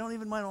movies. I don't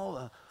even mind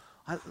all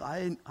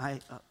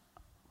the...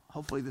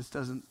 hopefully this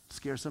doesn't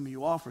scare some of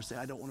you off or say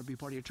I don't want to be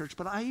part of your church,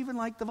 but I even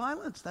like the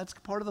violence. That's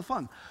part of the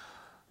fun.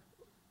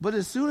 But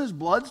as soon as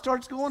blood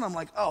starts going, I'm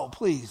like, oh,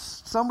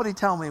 please, somebody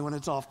tell me when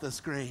it's off the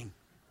screen.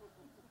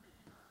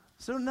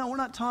 So no, we're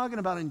not talking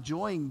about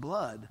enjoying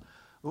blood.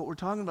 What we're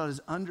talking about is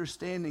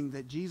understanding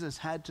that Jesus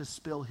had to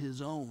spill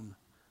his own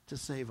to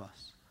save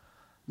us.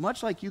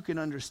 Much like you can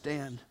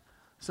understand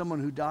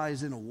someone who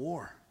dies in a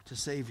war to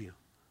save you.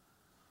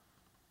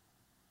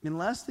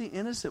 Unless the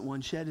innocent one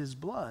shed his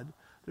blood,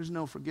 there's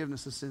no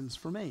forgiveness of sins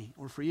for me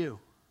or for you.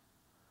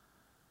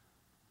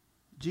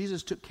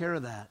 Jesus took care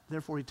of that.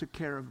 Therefore, he took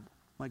care of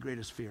my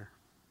greatest fear.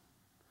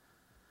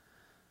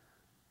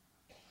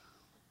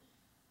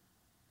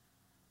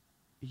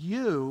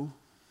 You,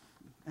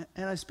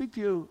 and I speak to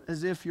you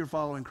as if you're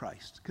following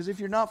Christ. Because if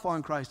you're not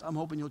following Christ, I'm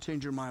hoping you'll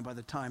change your mind by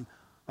the time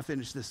I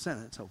finish this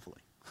sentence,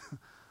 hopefully.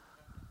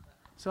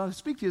 So I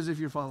speak to you as if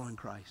you're following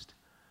Christ.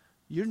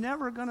 You're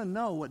never going to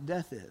know what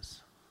death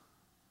is.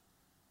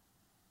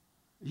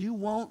 You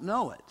won't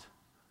know it.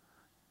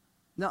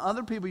 Now,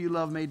 other people you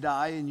love may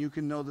die, and you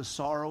can know the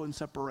sorrow and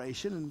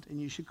separation, and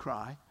you should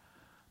cry.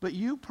 But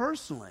you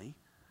personally,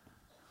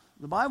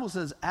 the Bible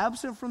says,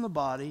 absent from the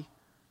body,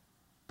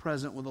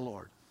 present with the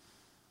Lord.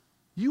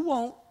 You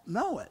won't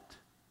know it.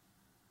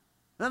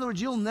 In other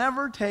words, you'll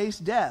never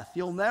taste death.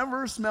 You'll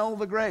never smell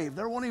the grave.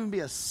 There won't even be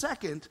a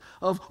second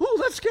of, oh,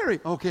 that's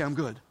scary. Okay, I'm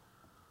good.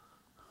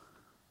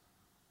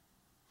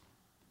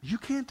 You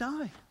can't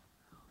die.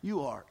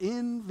 You are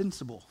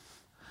invincible.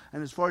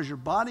 And as far as your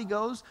body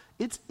goes,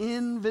 it's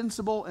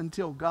invincible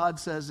until God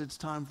says it's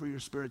time for your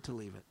spirit to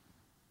leave it.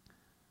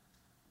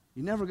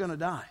 You're never going to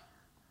die.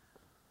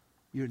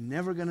 You're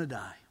never going to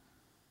die.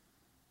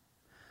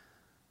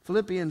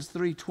 Philippians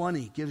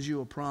 3:20 gives you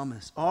a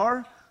promise.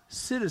 Our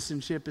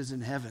citizenship is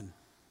in heaven.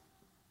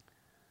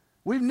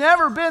 We've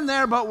never been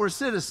there, but we're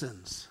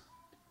citizens.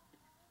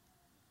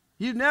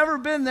 You've never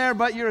been there,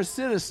 but you're a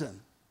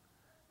citizen.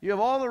 You have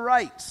all the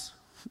rights.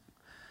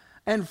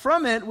 And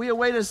from it, we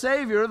await a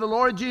Savior, the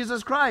Lord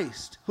Jesus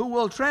Christ, who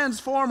will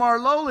transform our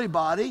lowly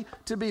body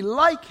to be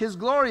like His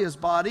glorious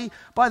body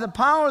by the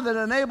power that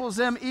enables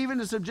Him even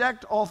to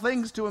subject all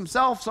things to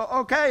Himself. So,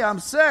 okay, I'm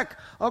sick.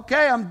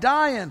 Okay, I'm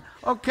dying.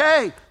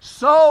 Okay,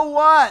 so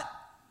what?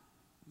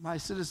 My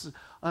citizen,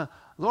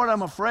 Lord,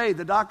 I'm afraid.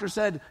 The doctor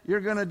said,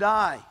 you're going to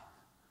die.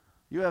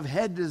 You have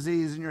head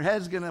disease and your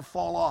head's going to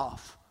fall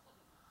off.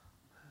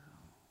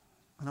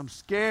 And I'm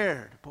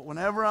scared. But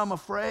whenever I'm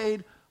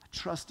afraid, I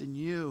trust in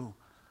you.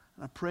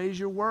 And I praise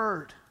your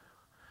word,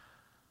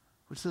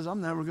 which says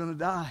I'm never going to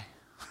die.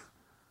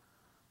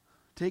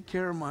 Take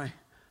care of my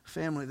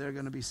family. They're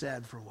going to be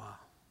sad for a while.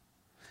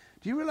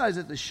 Do you realize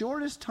that the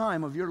shortest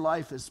time of your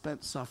life is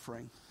spent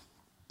suffering?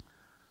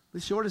 The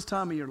shortest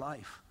time of your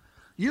life.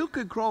 You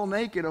could crawl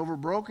naked over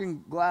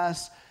broken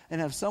glass and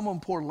have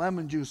someone pour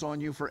lemon juice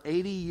on you for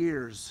 80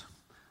 years.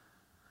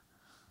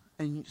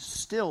 And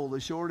still the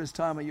shortest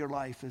time of your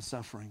life is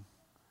suffering.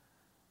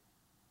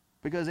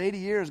 Because 80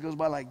 years goes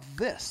by like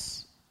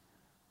this.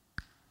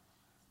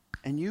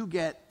 And you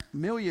get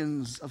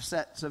millions of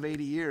sets of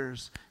 80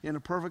 years in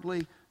a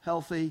perfectly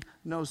healthy,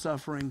 no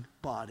suffering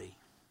body.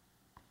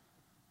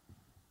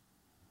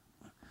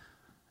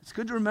 It's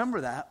good to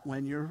remember that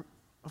when you're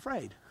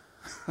afraid.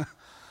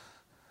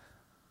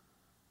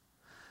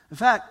 In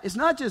fact, it's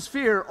not just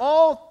fear.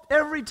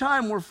 Every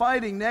time we're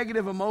fighting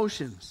negative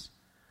emotions,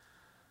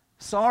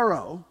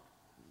 sorrow,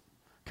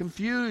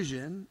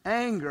 confusion,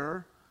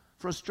 anger,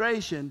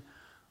 frustration,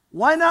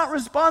 why not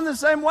respond the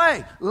same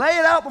way? Lay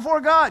it out before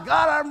God.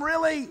 God, I'm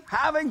really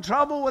having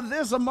trouble with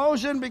this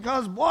emotion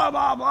because blah,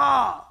 blah,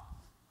 blah.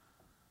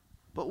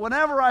 But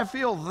whenever I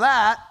feel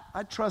that,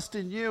 I trust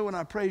in you and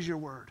I praise your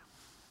word.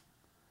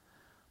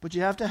 But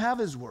you have to have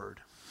his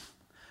word.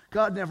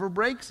 God never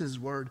breaks his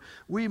word.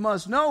 We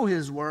must know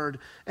his word.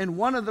 And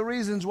one of the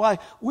reasons why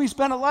we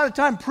spend a lot of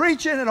time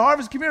preaching at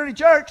Harvest Community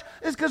Church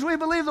is because we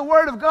believe the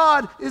word of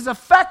God is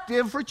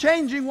effective for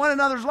changing one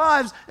another's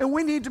lives, and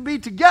we need to be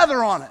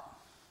together on it.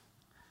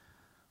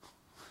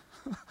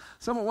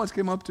 Someone once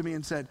came up to me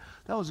and said,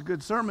 that was a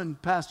good sermon,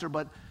 Pastor,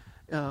 but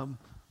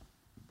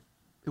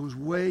it was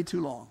way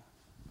too long.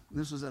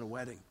 This was at a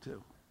wedding,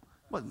 too.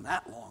 It wasn't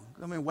that long.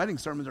 I mean, wedding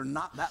sermons are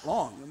not that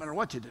long, no matter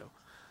what you do.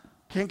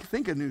 Can't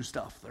think of new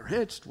stuff. They're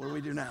hitched. What do we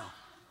do now?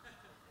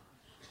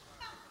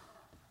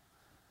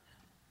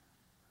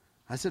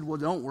 I said, well,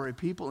 don't worry.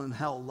 People in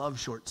hell love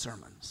short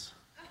sermons.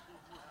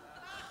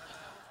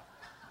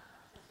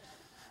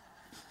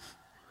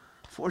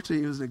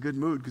 Fortunately, he was in a good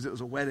mood because it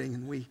was a wedding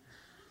and we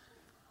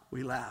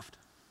laughed.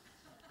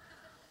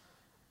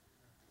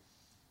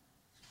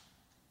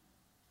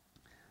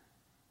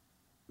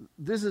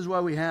 This is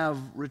why we have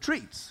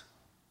retreats,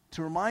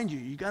 to remind you,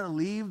 you got to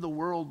leave the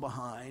world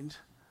behind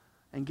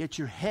and get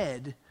your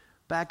head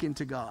back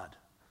into God.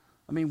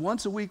 I mean,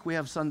 once a week we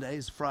have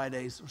Sundays,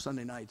 Fridays, or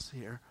Sunday nights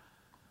here.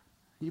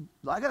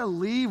 I got to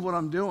leave what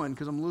I'm doing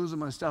because I'm losing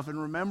my stuff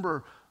and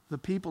remember the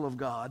people of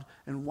God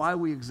and why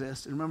we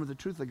exist and remember the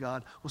truth of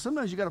God. Well,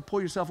 sometimes you got to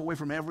pull yourself away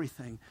from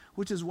everything,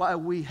 which is why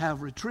we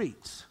have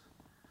retreats.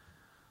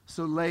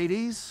 So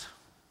ladies,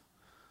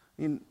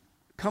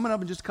 coming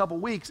up in just a couple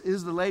weeks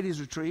is the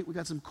ladies' retreat. We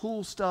got some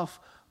cool stuff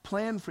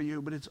planned for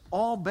you, but it's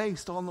all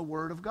based on the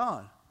Word of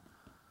God.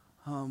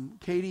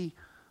 Katie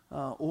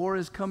Orr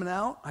is coming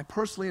out. I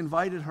personally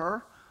invited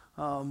her.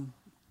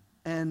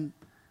 And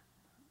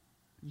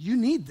you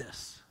need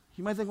this.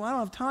 You might think, well, I don't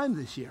have time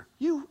this year.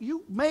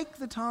 You make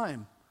the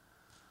time.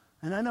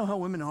 And I know how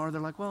women are.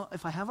 They're like, well,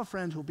 if I have a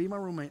friend who'll be my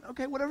roommate,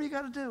 okay, whatever you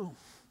got to do.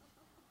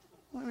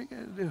 Whatever you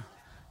got to do.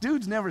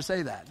 Dudes never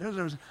say that.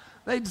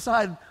 They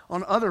decide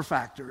on other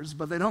factors,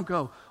 but they don't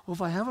go, well,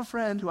 if I have a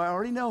friend who I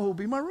already know who'll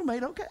be my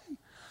roommate, okay.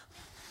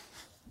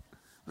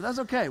 But that's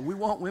okay. We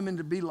want women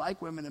to be like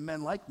women and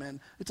men like men.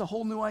 It's a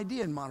whole new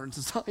idea in modern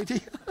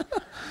society.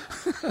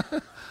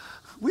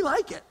 We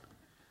like it.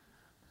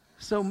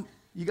 So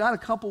you got a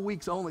couple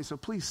weeks only, so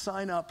please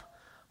sign up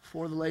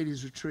for the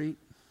ladies' retreat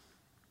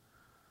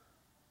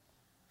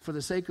for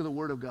the sake of the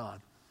Word of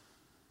God.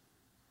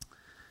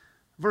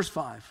 Verse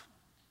 5.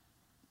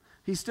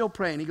 He's still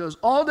praying. He goes,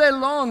 all day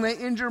long they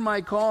injure my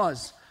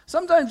cause,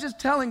 Sometimes just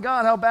telling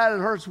God how bad it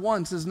hurts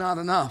once is not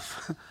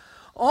enough.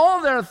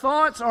 All their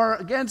thoughts are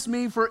against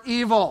me for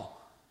evil.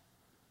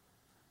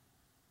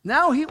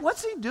 Now,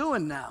 what's he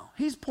doing now?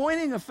 He's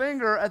pointing a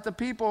finger at the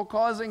people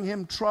causing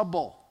him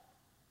trouble.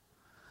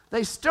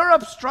 They stir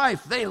up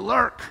strife. They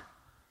lurk.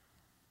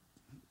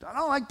 I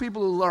don't like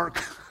people who lurk.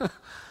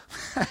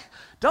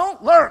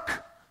 Don't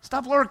lurk.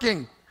 Stop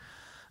lurking.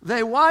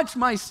 They watch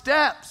my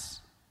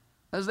steps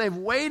as they've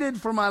waited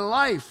for my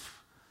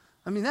life.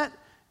 I mean,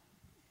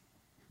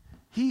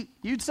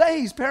 you'd say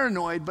he's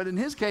paranoid, but in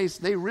his case,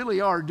 they really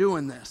are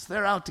doing this.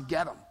 They're out to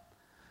get him.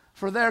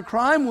 For their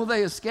crime will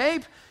they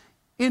escape?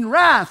 In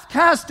wrath,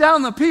 cast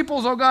down the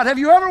peoples, O God. Have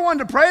you ever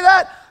wanted to pray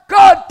that?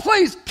 God,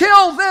 please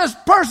kill this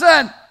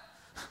person.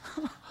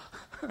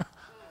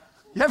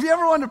 Have you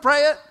ever wanted to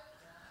pray it?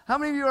 How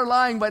many of you are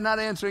lying by not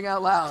answering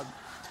out loud?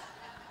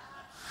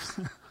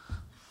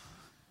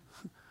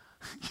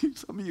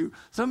 Some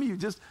of you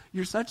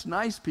you're such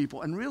nice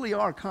people and really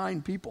are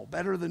kind people,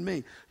 better than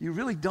me. You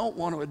really don't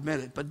want to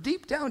admit it, but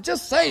deep down,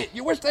 just say it.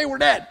 You wish they were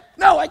dead.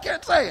 No, I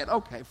can't say it.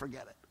 Okay,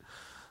 forget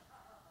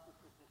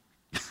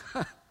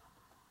it.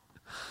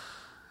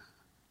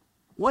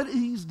 What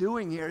he's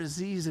doing here is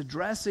he's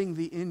addressing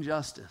the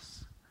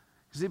injustice.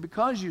 See,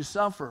 because you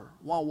suffer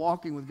while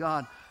walking with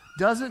God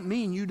doesn't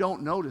mean you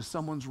don't notice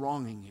someone's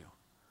wronging you.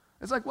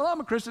 It's like, well, I'm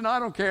a Christian. I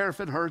don't care if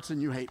it hurts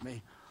and you hate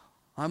me.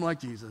 I'm like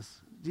Jesus.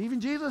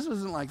 Even Jesus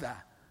isn't like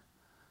that.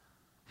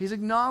 He's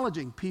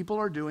acknowledging people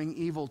are doing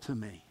evil to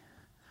me.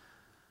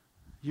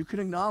 You can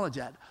acknowledge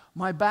that.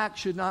 My back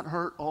should not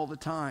hurt all the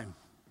time.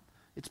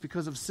 It's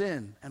because of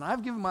sin. And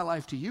I've given my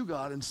life to you,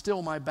 God, and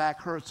still my back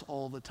hurts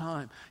all the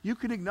time. You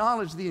can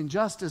acknowledge the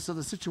injustice of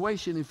the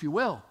situation, if you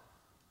will.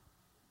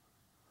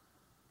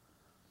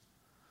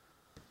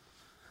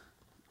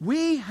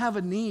 We have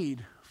a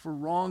need for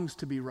wrongs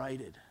to be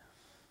righted.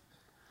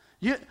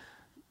 You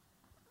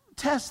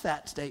test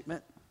that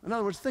statement. In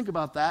other words, think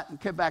about that and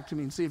get back to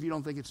me and see if you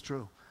don't think it's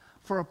true.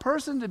 For a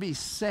person to be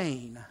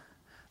sane,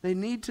 they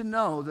need to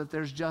know that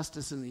there's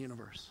justice in the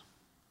universe.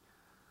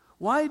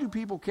 Why do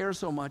people care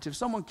so much? If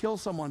someone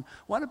kills someone,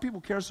 why do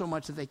people care so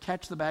much that they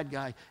catch the bad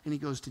guy and he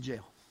goes to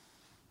jail?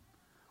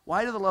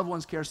 Why do the loved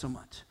ones care so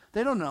much?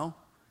 They don't know.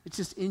 It's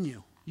just in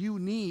you. You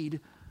need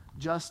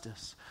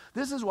justice.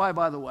 This is why,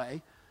 by the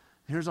way,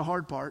 here's a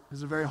hard part.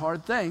 It's a very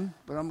hard thing,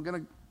 but I'm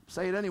going to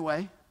say it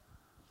anyway.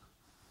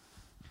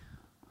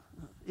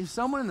 If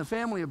someone in the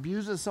family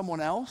abuses someone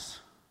else,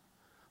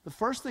 the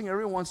first thing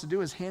everyone wants to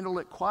do is handle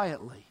it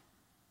quietly.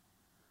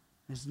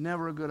 It's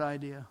never a good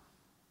idea.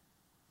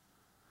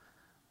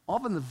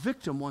 Often the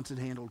victim wants it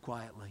handled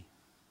quietly.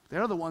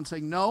 They're the ones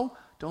saying, no,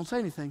 don't say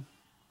anything.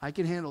 I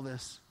can handle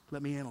this.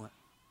 Let me handle it.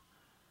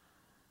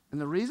 And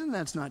the reason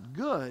that's not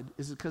good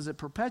is because it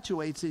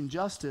perpetuates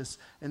injustice,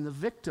 and the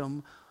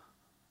victim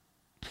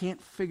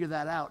can't figure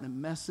that out, and it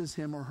messes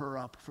him or her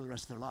up for the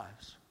rest of their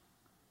lives.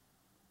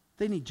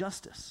 They need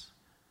justice.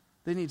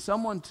 They need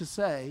someone to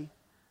say,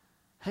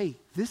 hey,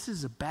 this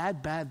is a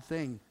bad, bad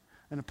thing.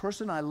 And a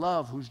person I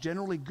love who's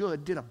generally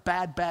good did a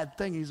bad, bad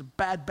thing. He's a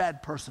bad,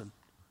 bad person.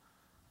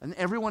 And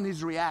everyone needs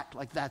to react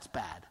like that's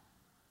bad.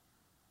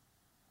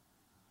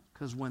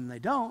 Because when they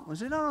don't, they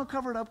say, no,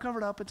 cover it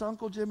up. It's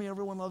Uncle Jimmy.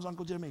 Everyone loves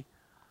Uncle Jimmy.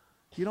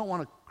 You don't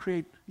want to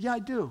create, yeah, I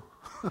do.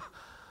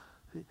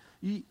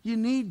 You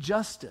need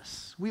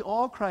justice. We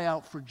all cry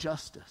out for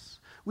justice.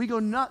 We go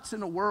nuts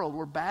in a world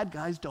where bad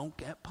guys don't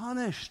get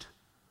punished.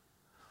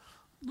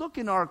 Look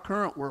in our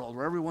current world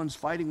where everyone's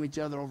fighting with each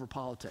other over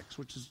politics,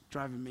 which is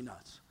driving me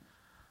nuts.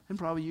 And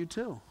probably you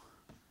too.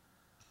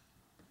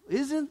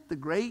 Isn't the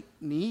great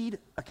need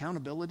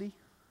accountability?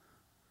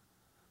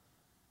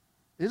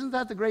 Isn't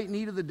that the great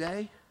need of the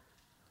day?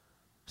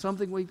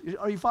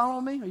 Are you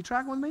following me? Are you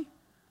tracking with me?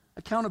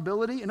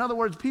 Accountability. In other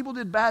words, people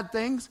did bad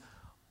things.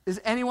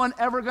 Is anyone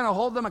ever going to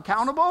hold them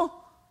accountable?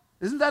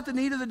 Isn't that the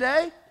need of the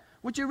day?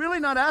 What you're really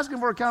not asking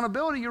for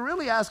accountability, you're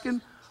really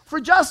asking for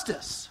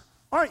justice,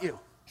 aren't you?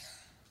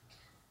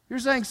 You're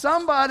saying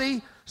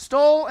somebody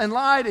stole and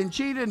lied and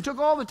cheated and took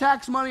all the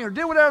tax money or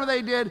did whatever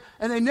they did,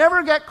 and they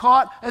never get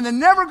caught and they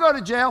never go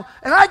to jail,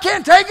 and I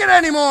can't take it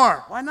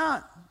anymore. Why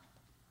not?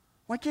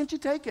 Why can't you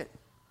take it?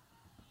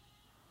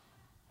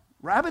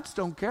 Rabbits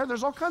don't care.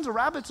 There's all kinds of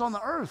rabbits on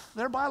the earth.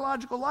 Their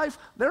biological life,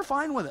 they're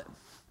fine with it.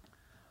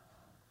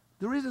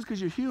 The reason is because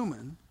you're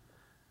human.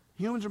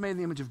 Humans are made in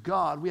the image of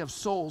God. We have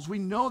souls. We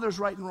know there's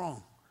right and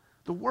wrong.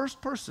 The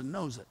worst person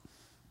knows it.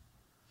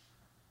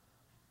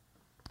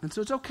 And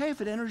so it's okay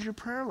if it enters your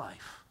prayer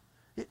life.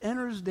 It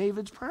enters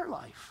David's prayer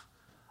life.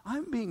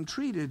 I'm being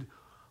treated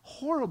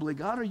horribly.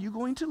 God, are you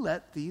going to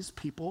let these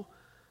people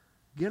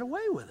get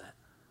away with it?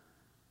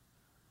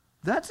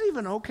 That's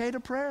even okay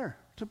to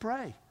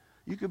pray.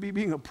 You could be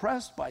being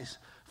oppressed by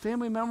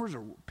family members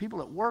or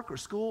people at work or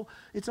school.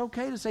 It's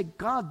okay to say,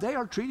 God, they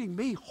are treating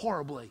me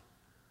horribly.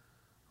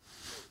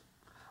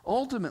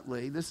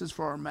 Ultimately, this is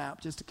for our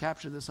map, just to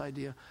capture this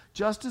idea,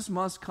 justice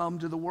must come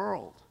to the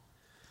world.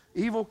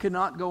 Evil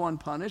cannot go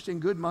unpunished,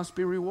 and good must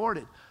be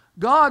rewarded.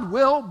 God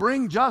will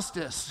bring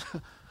justice.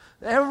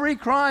 Every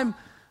crime,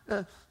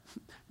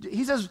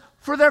 He says,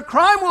 for their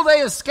crime will they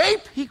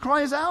escape? He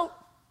cries out.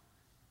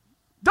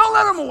 Don't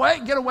let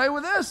them get away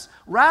with this.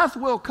 Wrath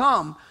will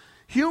come.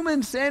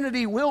 Human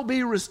sanity will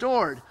be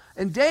restored.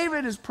 And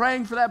David is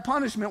praying for that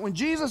punishment. When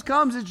Jesus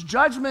comes, it's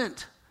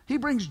judgment. He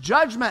brings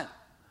judgment.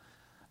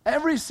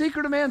 Every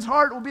secret of man's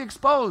heart will be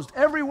exposed.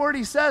 Every word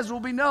he says will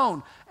be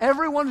known.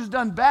 Everyone who's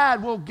done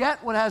bad will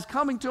get what has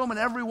coming to him, and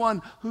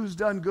everyone who's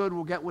done good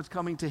will get what's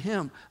coming to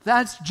him.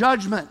 That's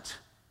judgment.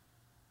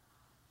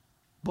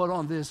 But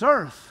on this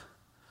earth,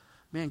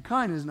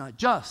 mankind is not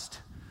just.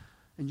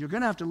 And you're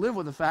going to have to live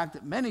with the fact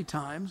that many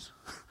times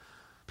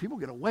people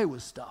get away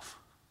with stuff.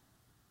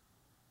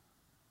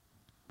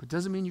 But it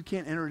doesn't mean you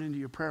can't enter it into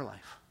your prayer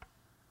life.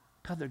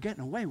 God, they're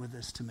getting away with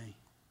this to me.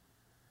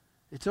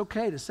 It's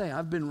okay to say,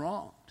 I've been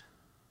wronged.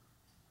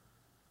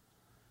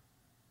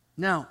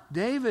 Now,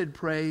 David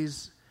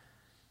prays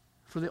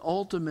for the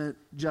ultimate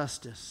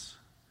justice.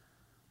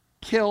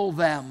 Kill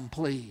them,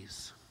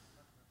 please.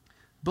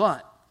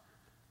 But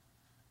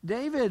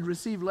David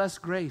received less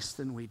grace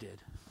than we did.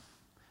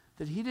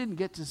 That he didn't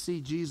get to see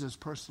Jesus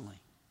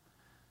personally.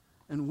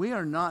 And we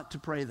are not to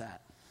pray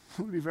that.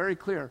 Let me be very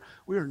clear.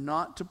 We are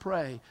not to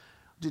pray.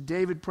 Did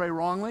David pray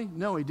wrongly?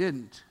 No, he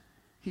didn't.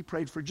 He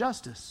prayed for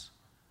justice.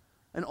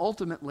 And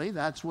ultimately,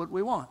 that's what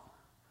we want.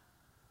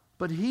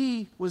 But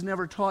he was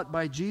never taught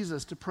by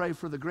Jesus to pray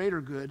for the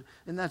greater good,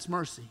 and that's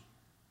mercy.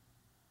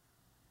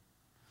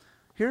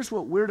 Here's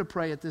what we're to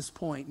pray at this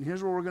point, and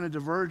here's where we're going to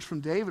diverge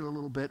from David a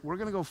little bit. We're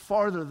going to go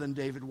farther than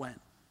David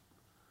went.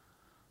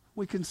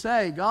 We can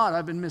say, God,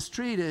 I've been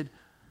mistreated,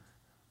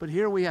 but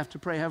here we have to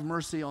pray, have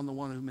mercy on the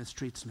one who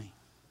mistreats me.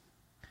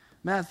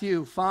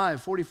 Matthew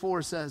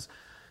 5:44 says,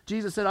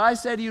 Jesus said, I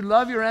say to you,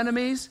 love your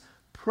enemies,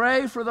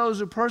 pray for those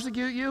who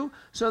persecute you,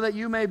 so that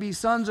you may be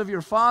sons of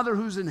your Father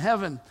who's in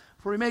heaven.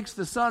 For he makes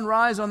the sun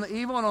rise on the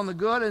evil and on the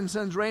good, and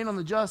sends rain on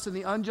the just and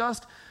the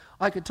unjust.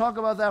 I could talk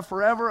about that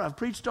forever. I've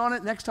preached on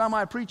it. Next time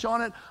I preach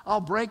on it,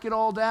 I'll break it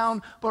all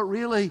down. But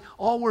really,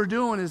 all we're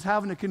doing is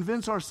having to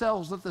convince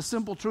ourselves that the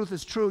simple truth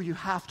is true. You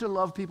have to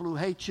love people who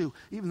hate you,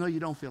 even though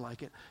you don't feel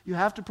like it. You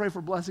have to pray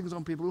for blessings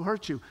on people who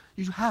hurt you.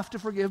 You have to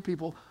forgive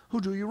people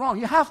who do you wrong.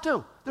 You have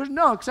to. There's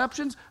no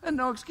exceptions and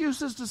no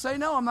excuses to say,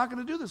 no, I'm not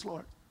going to do this,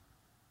 Lord.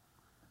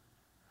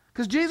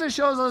 Because Jesus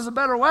shows us a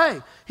better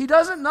way. He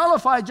doesn't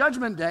nullify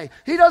Judgment Day.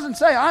 He doesn't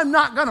say, I'm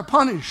not going to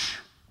punish.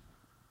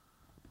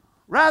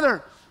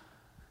 Rather,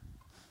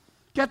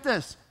 get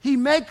this, he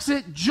makes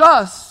it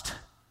just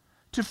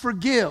to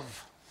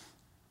forgive.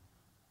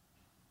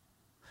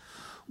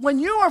 When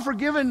you are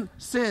forgiven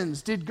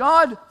sins, did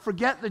God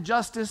forget the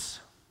justice?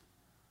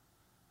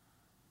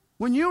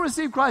 When you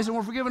receive Christ and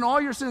were forgiven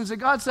all your sins, did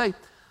God say,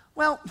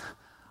 well,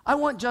 I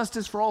want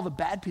justice for all the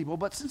bad people,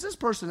 but since this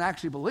person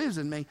actually believes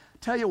in me,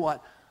 tell you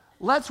what,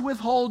 let's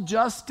withhold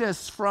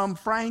justice from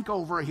Frank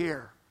over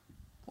here,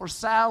 or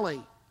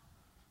Sally,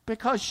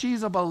 because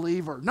she's a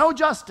believer. No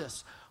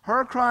justice.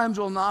 Her crimes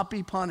will not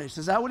be punished.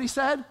 Is that what he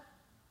said?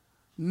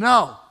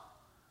 No,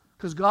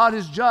 because God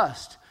is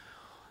just.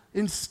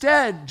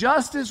 Instead,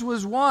 justice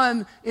was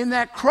won in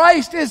that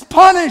Christ is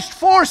punished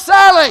for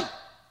Sally.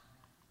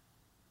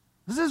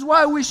 This is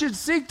why we should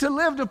seek to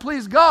live to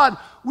please God.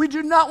 We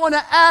do not want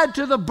to add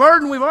to the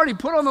burden we've already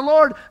put on the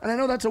Lord. And I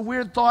know that's a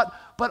weird thought,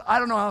 but I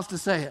don't know how else to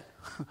say it.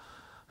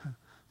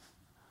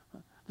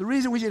 The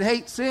reason we should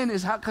hate sin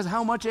is because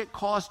how much it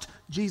cost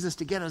Jesus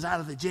to get us out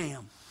of the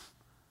jam.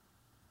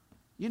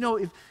 You know,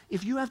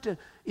 if you have to,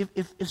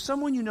 if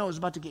someone you know is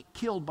about to get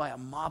killed by a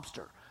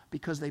mobster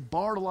because they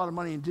borrowed a lot of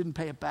money and didn't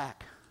pay it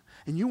back,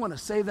 and you want to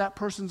save that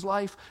person's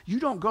life, you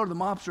don't go to the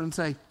mobster and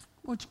say,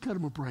 why don't you cut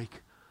him a break?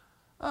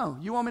 Oh,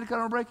 you want me to cut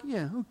him a break?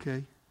 Yeah,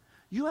 okay.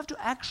 You have to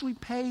actually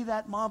pay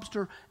that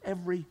mobster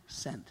every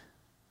cent.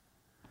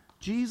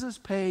 Jesus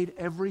paid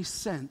every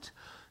cent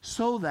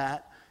so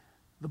that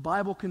the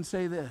Bible can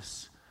say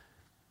this: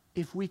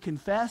 if we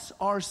confess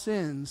our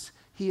sins,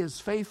 he is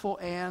faithful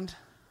and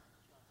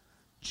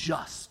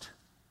just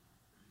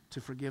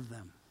to forgive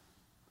them.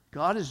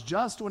 God is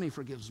just when he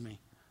forgives me.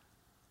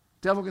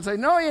 Devil can say,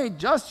 no, he ain't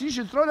just. You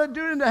should throw that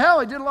dude into hell.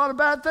 He did a lot of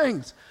bad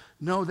things.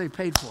 No, they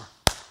paid for.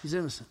 He's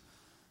innocent.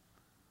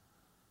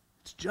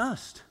 It's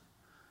just.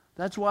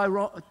 That's why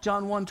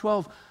John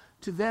 1:12,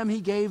 to them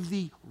he gave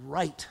the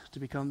right to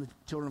become the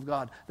children of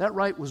God. That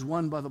right was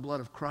won by the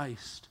blood of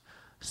Christ.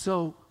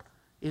 So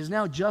it is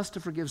now just to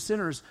forgive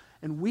sinners,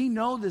 and we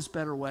know this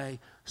better way.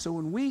 So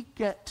when we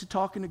get to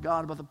talking to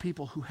God about the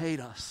people who hate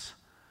us,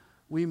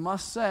 we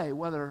must say,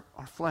 whether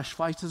our flesh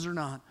fights us or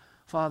not,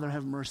 Father,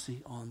 have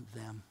mercy on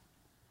them.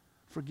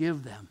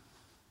 Forgive them.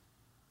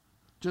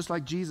 Just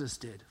like Jesus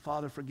did.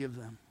 Father, forgive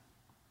them.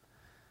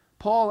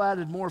 Paul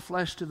added more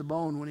flesh to the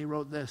bone when he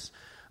wrote this: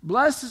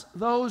 bless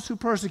those who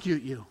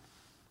persecute you.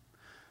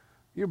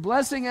 You're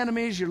blessing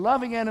enemies, you're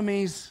loving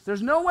enemies.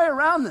 There's no way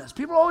around this.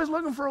 People are always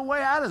looking for a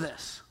way out of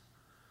this.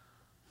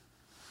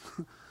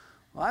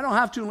 Well, I don't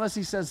have to unless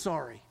he says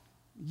sorry.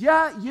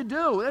 Yeah, you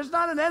do. There's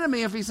not an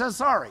enemy if he says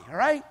sorry, all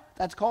right?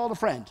 That's called a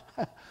friend.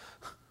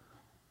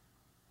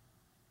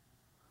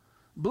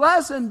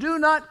 Bless and do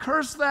not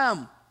curse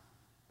them.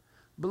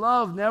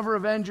 Beloved, never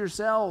avenge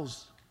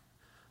yourselves.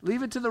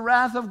 Leave it to the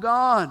wrath of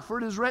God, for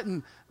it is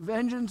written,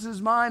 vengeance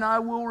is mine, I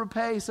will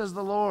repay, says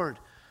the Lord.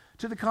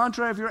 To the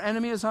contrary, if your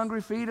enemy is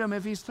hungry, feed him.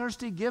 If he's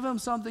thirsty, give him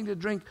something to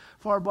drink,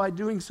 for by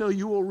doing so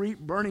you will reap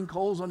burning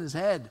coals on his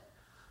head.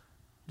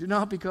 Do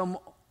not become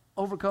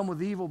overcome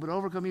with evil, but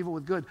overcome evil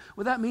with good.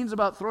 What that means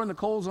about throwing the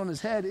coals on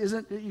his head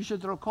isn't that you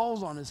should throw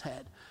coals on his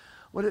head.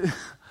 What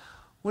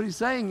he's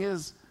saying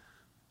is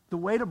the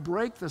way to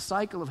break the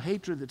cycle of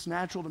hatred that's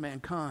natural to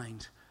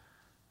mankind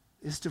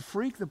is to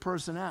freak the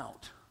person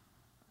out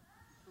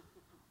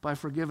by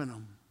forgiving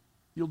them.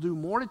 You'll do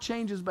more to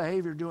change his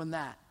behavior doing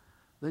that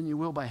than you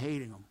will by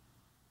hating him.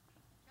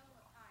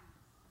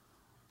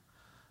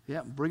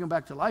 Yeah, bring him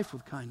back to life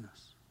with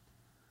kindness.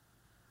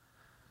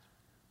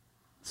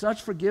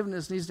 Such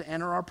forgiveness needs to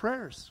enter our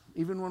prayers,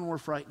 even when we're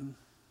frightened.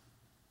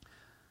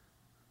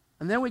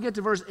 And then we get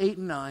to verse 8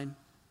 and 9.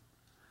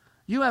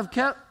 You have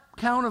kept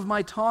count of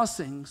my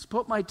tossings,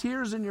 put my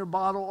tears in your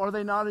bottle, are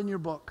they not in your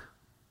book?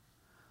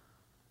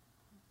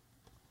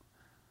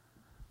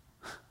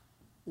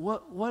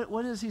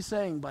 What is he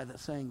saying by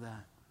saying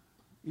that?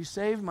 You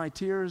saved my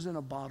tears in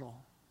a bottle.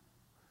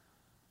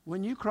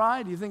 When you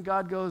cry, do you think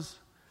God goes,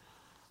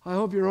 I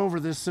hope you're over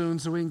this soon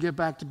so we can get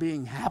back to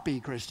being happy,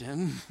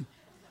 Christian?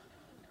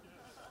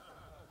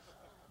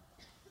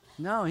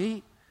 No,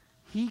 he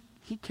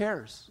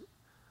cares.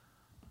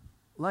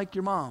 Like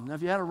your mom. Now,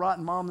 if you had a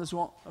rotten mom, this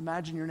won't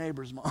imagine your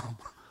neighbor's mom.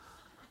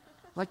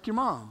 Like your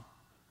mom.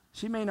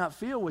 She may not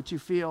feel what you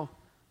feel,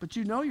 but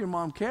you know your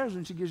mom cares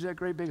when she gives you that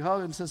great big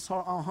hug and says,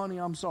 oh, honey,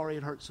 I'm sorry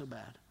it hurt so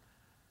bad.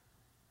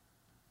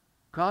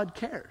 God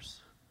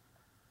cares.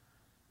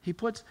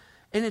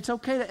 And it's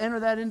okay to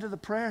enter that into the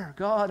prayer.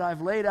 God,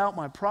 I've laid out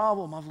my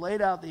problem. I've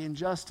laid out the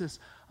injustice.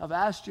 I've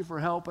asked you for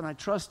help, and I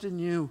trust in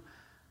you.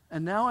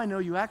 And now I know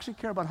you actually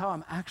care about how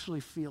I'm actually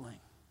feeling.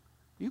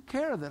 You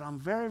care that I'm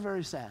very,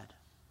 very sad.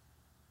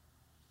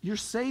 You're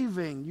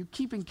saving. You're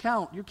keeping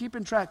count. You're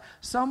keeping track.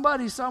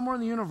 Somebody somewhere in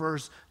the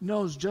universe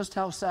knows just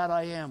how sad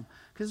I am.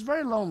 Because it's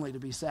very lonely to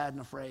be sad and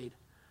afraid.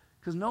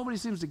 Because nobody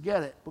seems to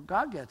get it. But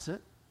God gets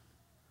it.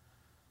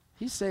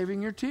 He's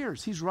saving your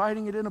tears. He's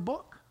writing it in a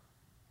book.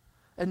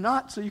 And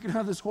not so you can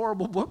have this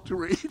horrible book to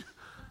read.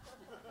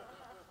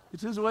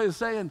 It's his way of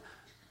saying,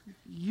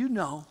 you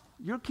know,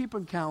 you're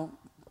keeping count.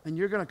 And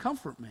you're going to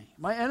comfort me.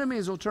 My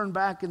enemies will turn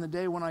back in the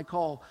day when I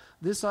call.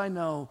 This I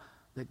know,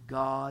 that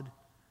God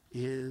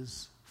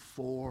is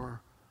for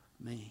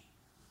me.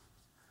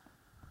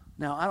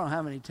 Now, I don't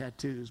have any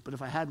tattoos, but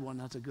if I had one,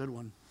 that's a good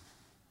one.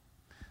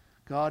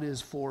 God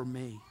is for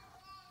me.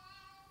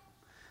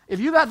 If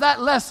you got that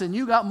lesson,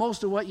 you got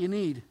most of what you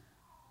need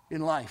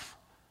in life.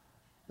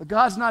 But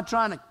God's not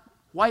trying to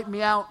wipe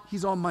me out.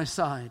 He's on my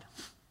side.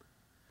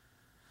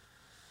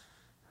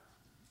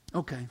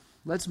 Okay.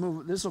 Let's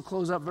move. This will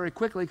close up very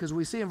quickly because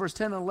we see in verse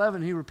 10 and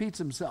 11 he repeats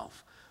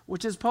himself,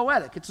 which is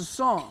poetic. It's a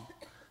song.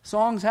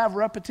 Songs have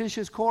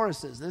repetitious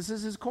choruses. This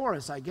is his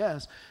chorus, I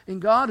guess. In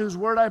God whose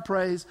word I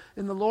praise,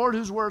 in the Lord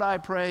whose word I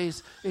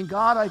praise, in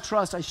God I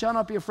trust, I shall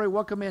not be afraid.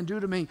 What can man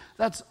do to me?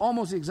 That's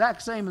almost the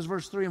exact same as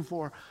verse 3 and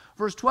 4.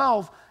 Verse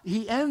 12,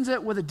 he ends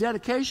it with a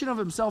dedication of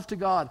himself to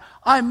God.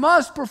 I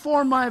must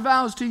perform my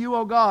vows to you,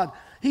 O God.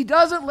 He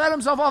doesn't let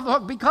himself off the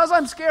hook. Because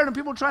I'm scared and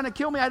people are trying to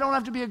kill me, I don't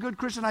have to be a good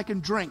Christian. I can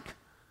drink.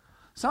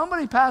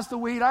 Somebody pass the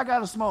weed, I got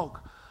to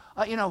smoke.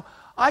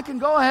 I can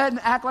go ahead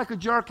and act like a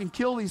jerk and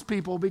kill these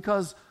people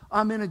because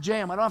I'm in a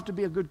jam. I don't have to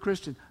be a good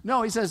Christian.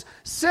 No, he says,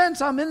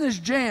 since I'm in this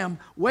jam,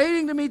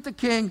 waiting to meet the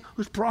king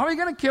who's probably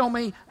going to kill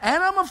me,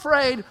 and I'm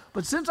afraid,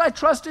 but since I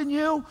trust in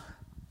you,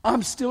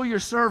 I'm still your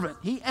servant.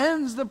 He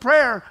ends the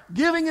prayer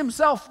giving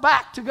himself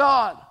back to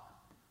God.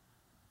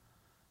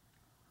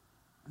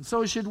 And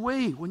so should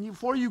we.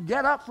 Before you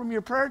get up from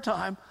your prayer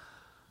time,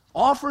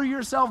 offer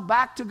yourself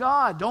back to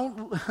God.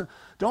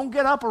 Don't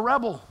get up a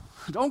rebel.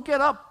 Don't get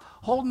up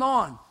holding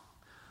on.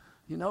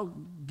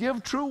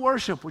 Give true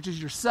worship, which is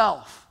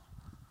yourself.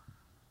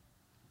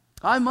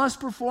 I must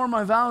perform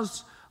my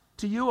vows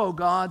to you, O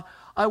God.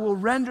 I will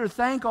render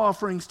thank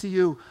offerings to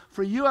you,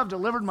 for you have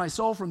delivered my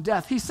soul from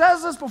death. He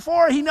says this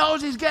before he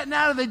knows he's getting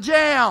out of the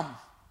jam.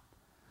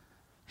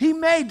 He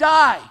may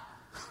die.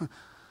 In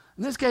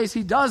this case,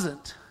 he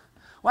doesn't.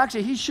 Well,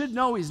 actually, he should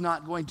know he's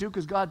not going to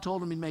because God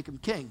told him he'd make him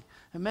king.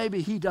 And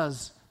maybe he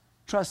does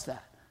trust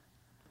that.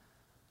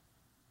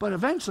 But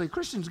eventually, a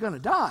Christian's going to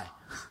die.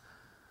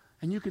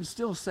 And you can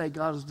still say,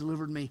 God has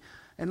delivered me.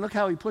 And look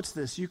how he puts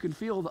this. You can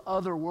feel the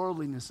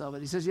otherworldliness of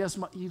it. He says, yes,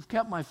 you've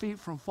kept my feet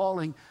from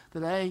falling,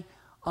 that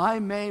I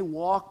may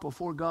walk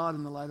before God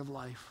in the light of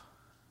life.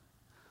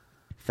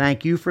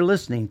 Thank you for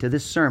listening to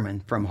this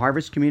sermon from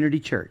Harvest Community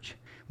Church.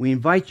 We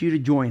invite you to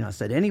join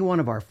us at any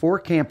one of our 4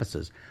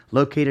 campuses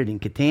located in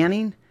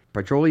Kittanning,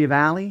 Petrolia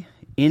Valley,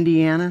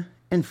 Indiana,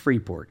 and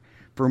Freeport.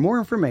 For more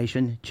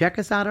information, check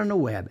us out on the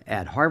web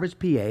at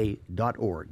harvestpa.org.